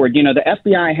straightforward. The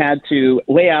FBI had to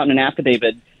lay out in an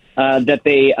affidavit that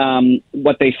they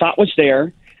what they thought was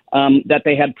there, that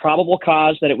they had probable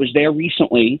cause that it was there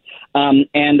recently,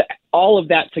 and all of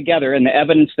that together and the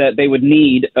evidence that they would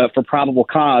need for probable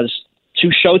cause to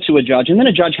show to a judge, and then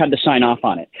a judge had to sign off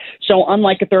on it. So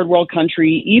unlike a third world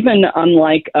country, even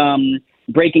unlike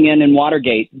breaking in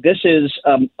Watergate, this is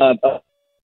a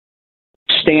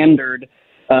standard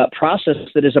process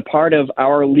that is a part of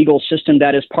our legal system.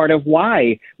 That is part of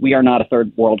why we are not a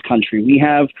third world country.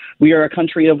 We are a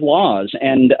country of laws,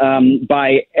 and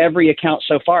by every account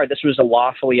so far, this was a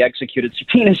lawfully executed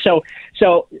subpoena. So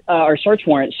our search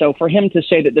warrant. So for him to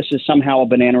say that this is somehow a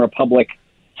banana republic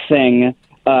thing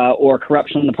or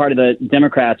corruption on the part of the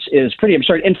Democrats is pretty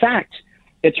absurd. In fact,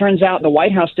 it turns out the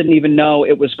White House didn't even know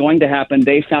it was going to happen.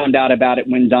 They found out about it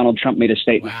when Donald Trump made a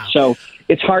statement. Wow. So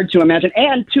it's hard to imagine.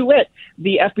 And to wit,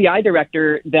 the FBI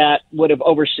director that would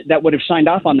have signed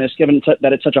off on this, given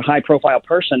that it's such a high-profile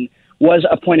person, was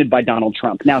appointed by Donald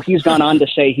Trump. Now, he's gone on to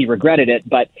say he regretted it,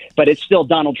 but it's still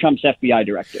Donald Trump's FBI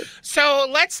director. So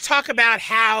let's talk about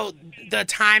how the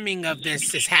timing of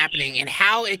this is happening and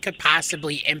how it could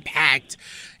possibly impact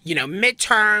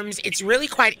midterms. It's really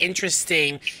quite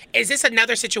interesting. Is this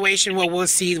another situation where we'll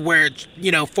see where,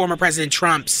 former President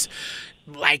Trump's,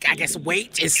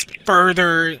 weight is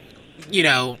further,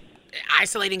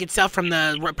 isolating itself from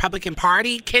the Republican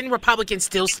Party? Can Republicans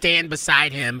still stand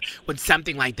beside him when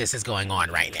something like this is going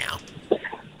on right now?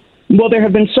 Well, there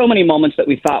have been so many moments that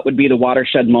we thought would be the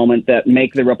watershed moment that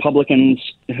make the Republicans,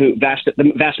 the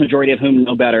vast majority of whom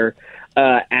know better,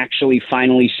 actually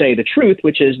finally say the truth,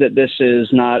 which is that this is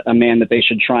not a man that they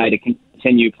should try to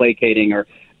continue placating or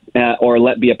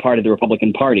let be a part of the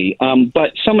Republican Party.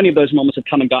 But so many of those moments have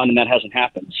come and gone, and that hasn't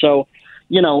happened. So,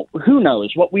 who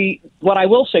knows? What I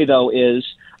will say, though, is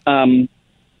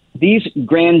these the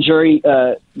grand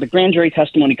jury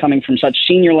testimony coming from such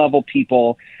senior level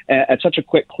people at such a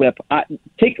quick clip.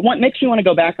 What makes me want to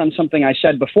go back on something I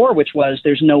said before, which was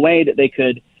there's no way that they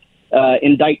could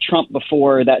indict Trump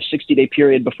before that 60-day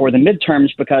period before the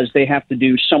midterms, because they have to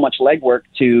do so much legwork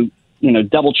to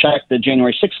double check the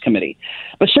January 6th committee.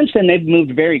 But since then, they've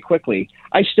moved very quickly.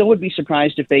 I still would be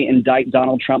surprised if they indict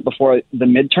Donald Trump before the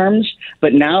midterms.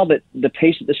 But now that the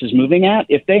pace that this is moving at,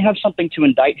 if they have something to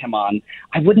indict him on,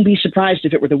 I wouldn't be surprised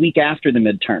if it were the week after the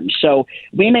midterms. So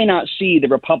we may not see the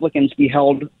Republicans be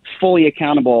held fully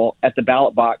accountable at the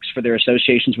ballot box for their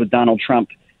associations with Donald Trump,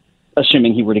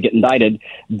 assuming he were to get indicted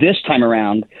this time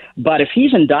around. But if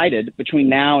he's indicted between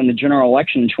now and the general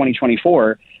election in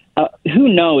 2024, who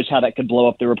knows how that could blow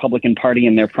up the Republican Party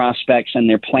and their prospects and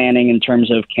their planning in terms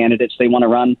of candidates they want to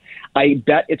run. I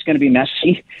bet it's going to be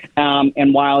messy.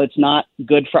 And while it's not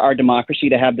good for our democracy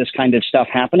to have this kind of stuff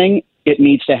happening, it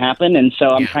needs to happen. And so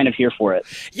I'm kind of here for it.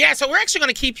 Yeah, so we're actually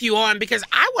going to keep you on because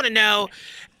I want to know,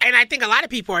 and I think a lot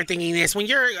of people are thinking this, when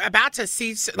you're about to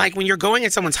see, when you're going in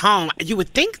someone's home, you would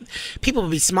think people would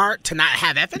be smart to not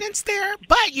have evidence there,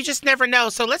 but you just never know.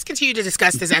 So let's continue to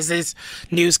discuss this as this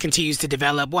news continues to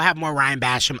develop. We'll have more Ryan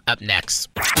Basham up next.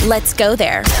 Let's go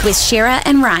there with Shira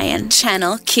and Ryan,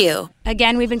 Channel Q.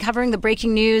 Again, we've been covering the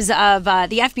breaking news of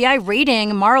the FBI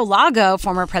raiding Mar-a-Lago,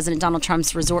 former President Donald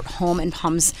Trump's resort home in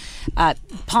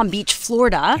Palm Beach,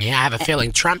 Florida. Yeah, I have a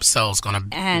feeling Trump's soul's going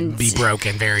to be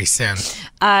broken very soon.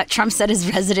 Trump said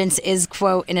his residence is,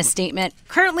 quote, in a statement,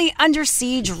 currently under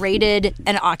siege, raided,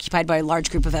 and occupied by a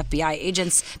large group of FBI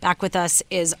agents. Back with us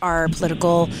is our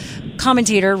political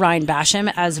commentator, Ryan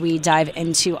Basham, as we dive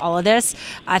into all of this.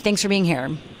 Thanks for being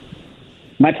here.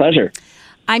 My pleasure.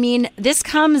 I mean, this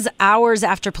comes hours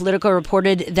after Politico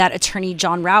reported that attorney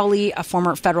John Rowley, a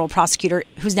former federal prosecutor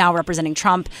who's now representing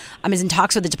Trump, is in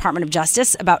talks with the Department of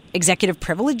Justice about executive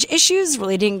privilege issues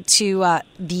relating to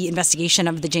the investigation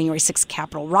of the January 6th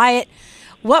Capitol riot.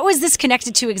 What was this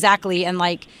connected to exactly? And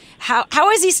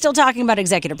how is he still talking about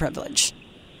executive privilege?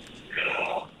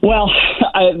 Well,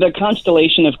 the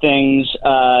constellation of things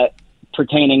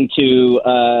pertaining to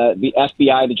the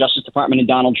FBI, the Justice Department, and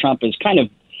Donald Trump is kind of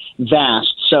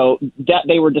vast. So that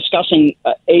they were discussing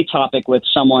a topic with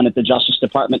someone at the Justice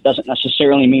Department doesn't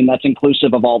necessarily mean that's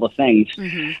inclusive of all the things.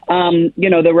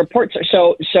 The reports are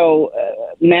so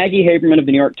Maggie Haberman of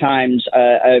the New York Times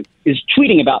is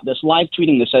tweeting about this, live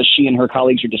tweeting this as she and her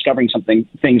colleagues are discovering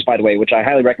things, by the way, which I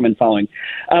highly recommend following.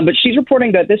 But she's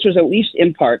reporting that this was at least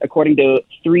in part, according to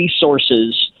 3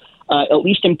 sources, at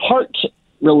least in part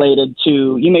related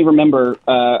to, you may remember,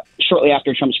 shortly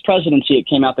after Trump's presidency, it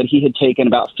came out that he had taken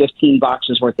about 15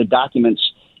 boxes worth of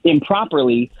documents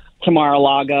improperly to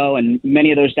Mar-a-Lago, and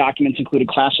many of those documents included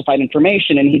classified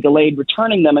information, and he delayed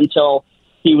returning them until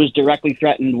he was directly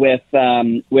threatened with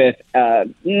I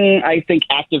think,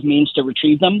 active means to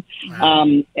retrieve them.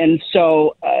 And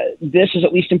so this is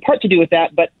at least in part to do with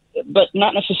that, but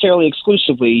not necessarily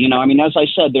exclusively. As I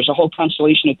said, there's a whole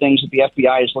constellation of things that the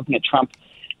FBI is looking at Trump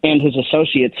and his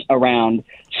associates around.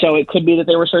 So it could be that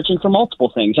they were searching for multiple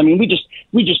things.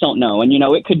 We just don't know. And,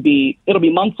 it'll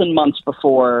be months and months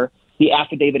before the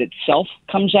affidavit itself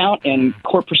comes out in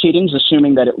court proceedings,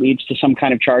 assuming that it leads to some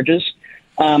kind of charges.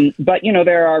 But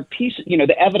there are pieces,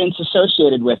 the evidence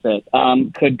associated with it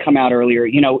could come out earlier.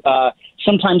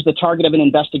 Sometimes the target of an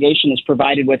investigation is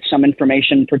provided with some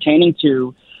information pertaining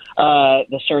to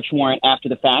the search warrant after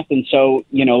the fact, and so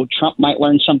Trump might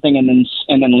learn something and then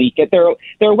leak it. There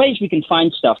are ways we can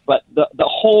find stuff, but the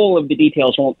whole of the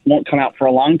details won't come out for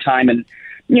a long time. And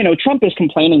Trump is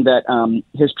complaining that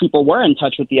his people were in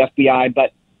touch with the FBI,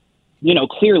 but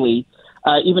clearly,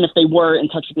 even if they were in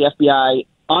touch with the FBI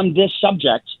on this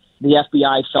subject, the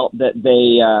FBI felt that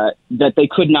they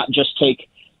could not just take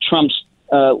Trump's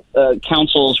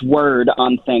counsel's word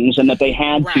on things, and that they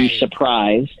had to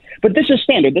surprise. But this is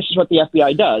standard. This is what the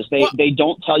FBI does. They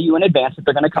don't tell you in advance that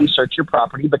they're going to come search your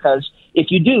property, because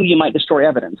if you do, you might destroy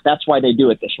evidence. That's why they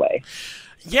do it this way.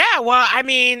 Yeah, well,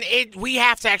 we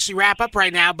have to actually wrap up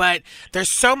right now, but there's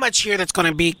so much here that's going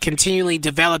to be continually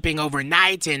developing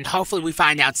overnight, and hopefully we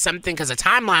find out something, because a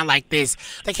timeline like this,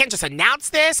 they can't just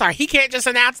announce this, or he can't just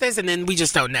announce this, and then we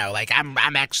just don't know.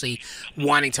 I'm actually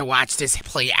wanting to watch this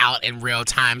play out in real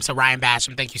time. So Ryan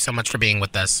Basham, thank you so much for being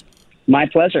with us. My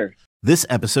pleasure. This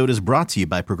episode is brought to you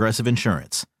by Progressive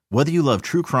Insurance. Whether you love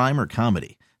true crime or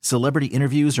comedy, celebrity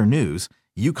interviews or news,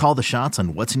 you call the shots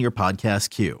on what's in your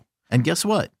podcast queue. And guess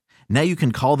what? Now you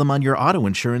can call them on your auto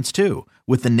insurance too,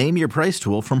 with the Name Your Price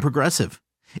tool from Progressive.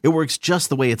 It works just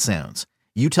the way it sounds.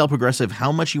 You tell Progressive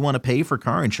how much you want to pay for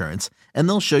car insurance, and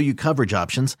they'll show you coverage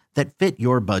options that fit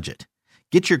your budget.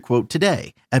 Get your quote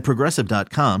today at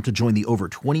Progressive.com to join the over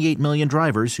 28 million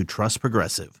drivers who trust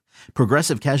Progressive.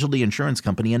 Progressive Casualty Insurance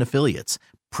Company and Affiliates.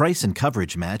 Price and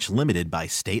coverage match limited by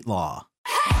state law.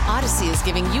 Odyssey is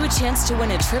giving you a chance to win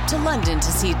a trip to London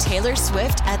to see Taylor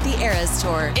Swift at the Eras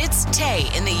Tour. It's Tay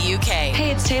in the UK.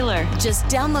 Hey, it's Taylor. Just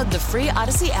download the free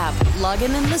Odyssey app, log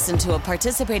in and listen to a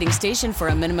participating station for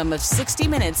a minimum of 60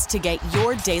 minutes to get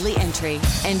your daily entry.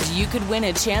 And you could win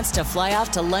a chance to fly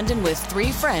off to London with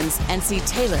 3 friends and see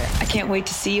Taylor. I can't wait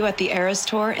to see you at the Eras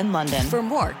Tour in London. For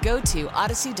more, go to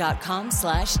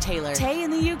odyssey.com/Taylor. Tay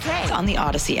in the UK. It's on the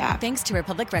Odyssey app. Thanks to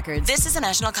Republic Records. This is a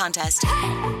national contest.